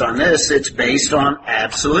touched on this, it's based on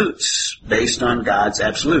absolutes, based on God's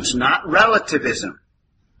absolutes, not relativism,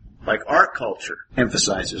 like our culture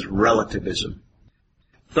emphasizes relativism.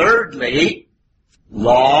 Thirdly,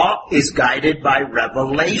 law is guided by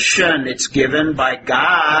revelation. It's given by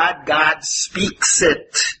God. God speaks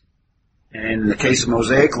it. And in the case of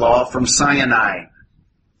Mosaic law, from Sinai.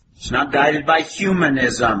 It's not guided by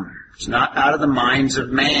humanism. It's not out of the minds of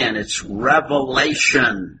man. It's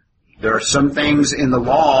revelation. There are some things in the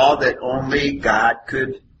law that only God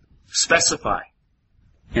could specify.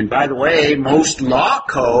 And by the way, most law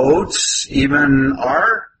codes, even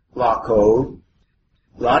our law code,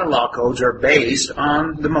 a lot of law codes are based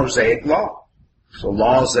on the Mosaic law. So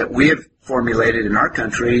laws that we have formulated in our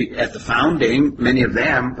country at the founding, many of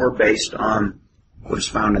them were based on what is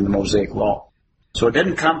found in the Mosaic law. So it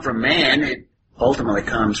doesn't come from man, it ultimately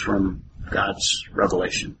comes from God's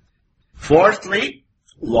revelation. Fourthly,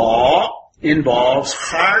 law involves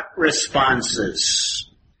heart responses.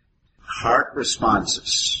 Heart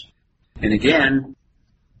responses. And again,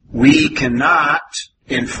 we cannot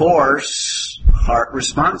enforce heart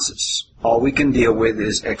responses. All we can deal with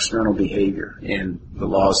is external behavior in the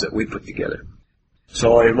laws that we put together.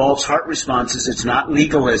 So it involves heart responses. It's not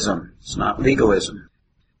legalism. It's not legalism.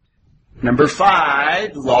 Number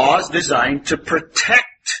 5, laws designed to protect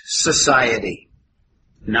society,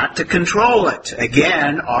 not to control it.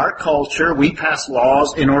 Again, our culture, we pass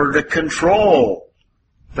laws in order to control.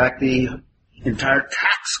 In fact, the entire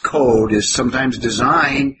tax code is sometimes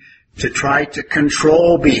designed to try to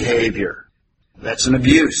control behavior. That's an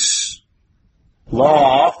abuse.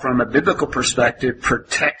 Law, from a biblical perspective,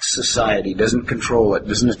 protects society, doesn't control it,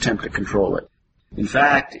 doesn't attempt to control it. In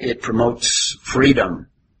fact, it promotes freedom.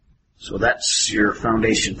 So that's your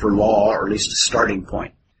foundation for law, or at least a starting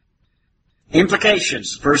point.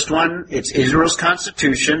 Implications. First one, it's Israel's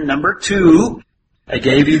constitution. Number 2, I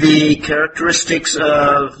gave you the characteristics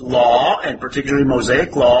of law, and particularly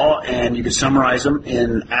Mosaic law, and you can summarize them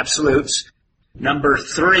in absolutes. Number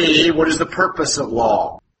 3, what is the purpose of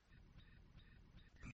law?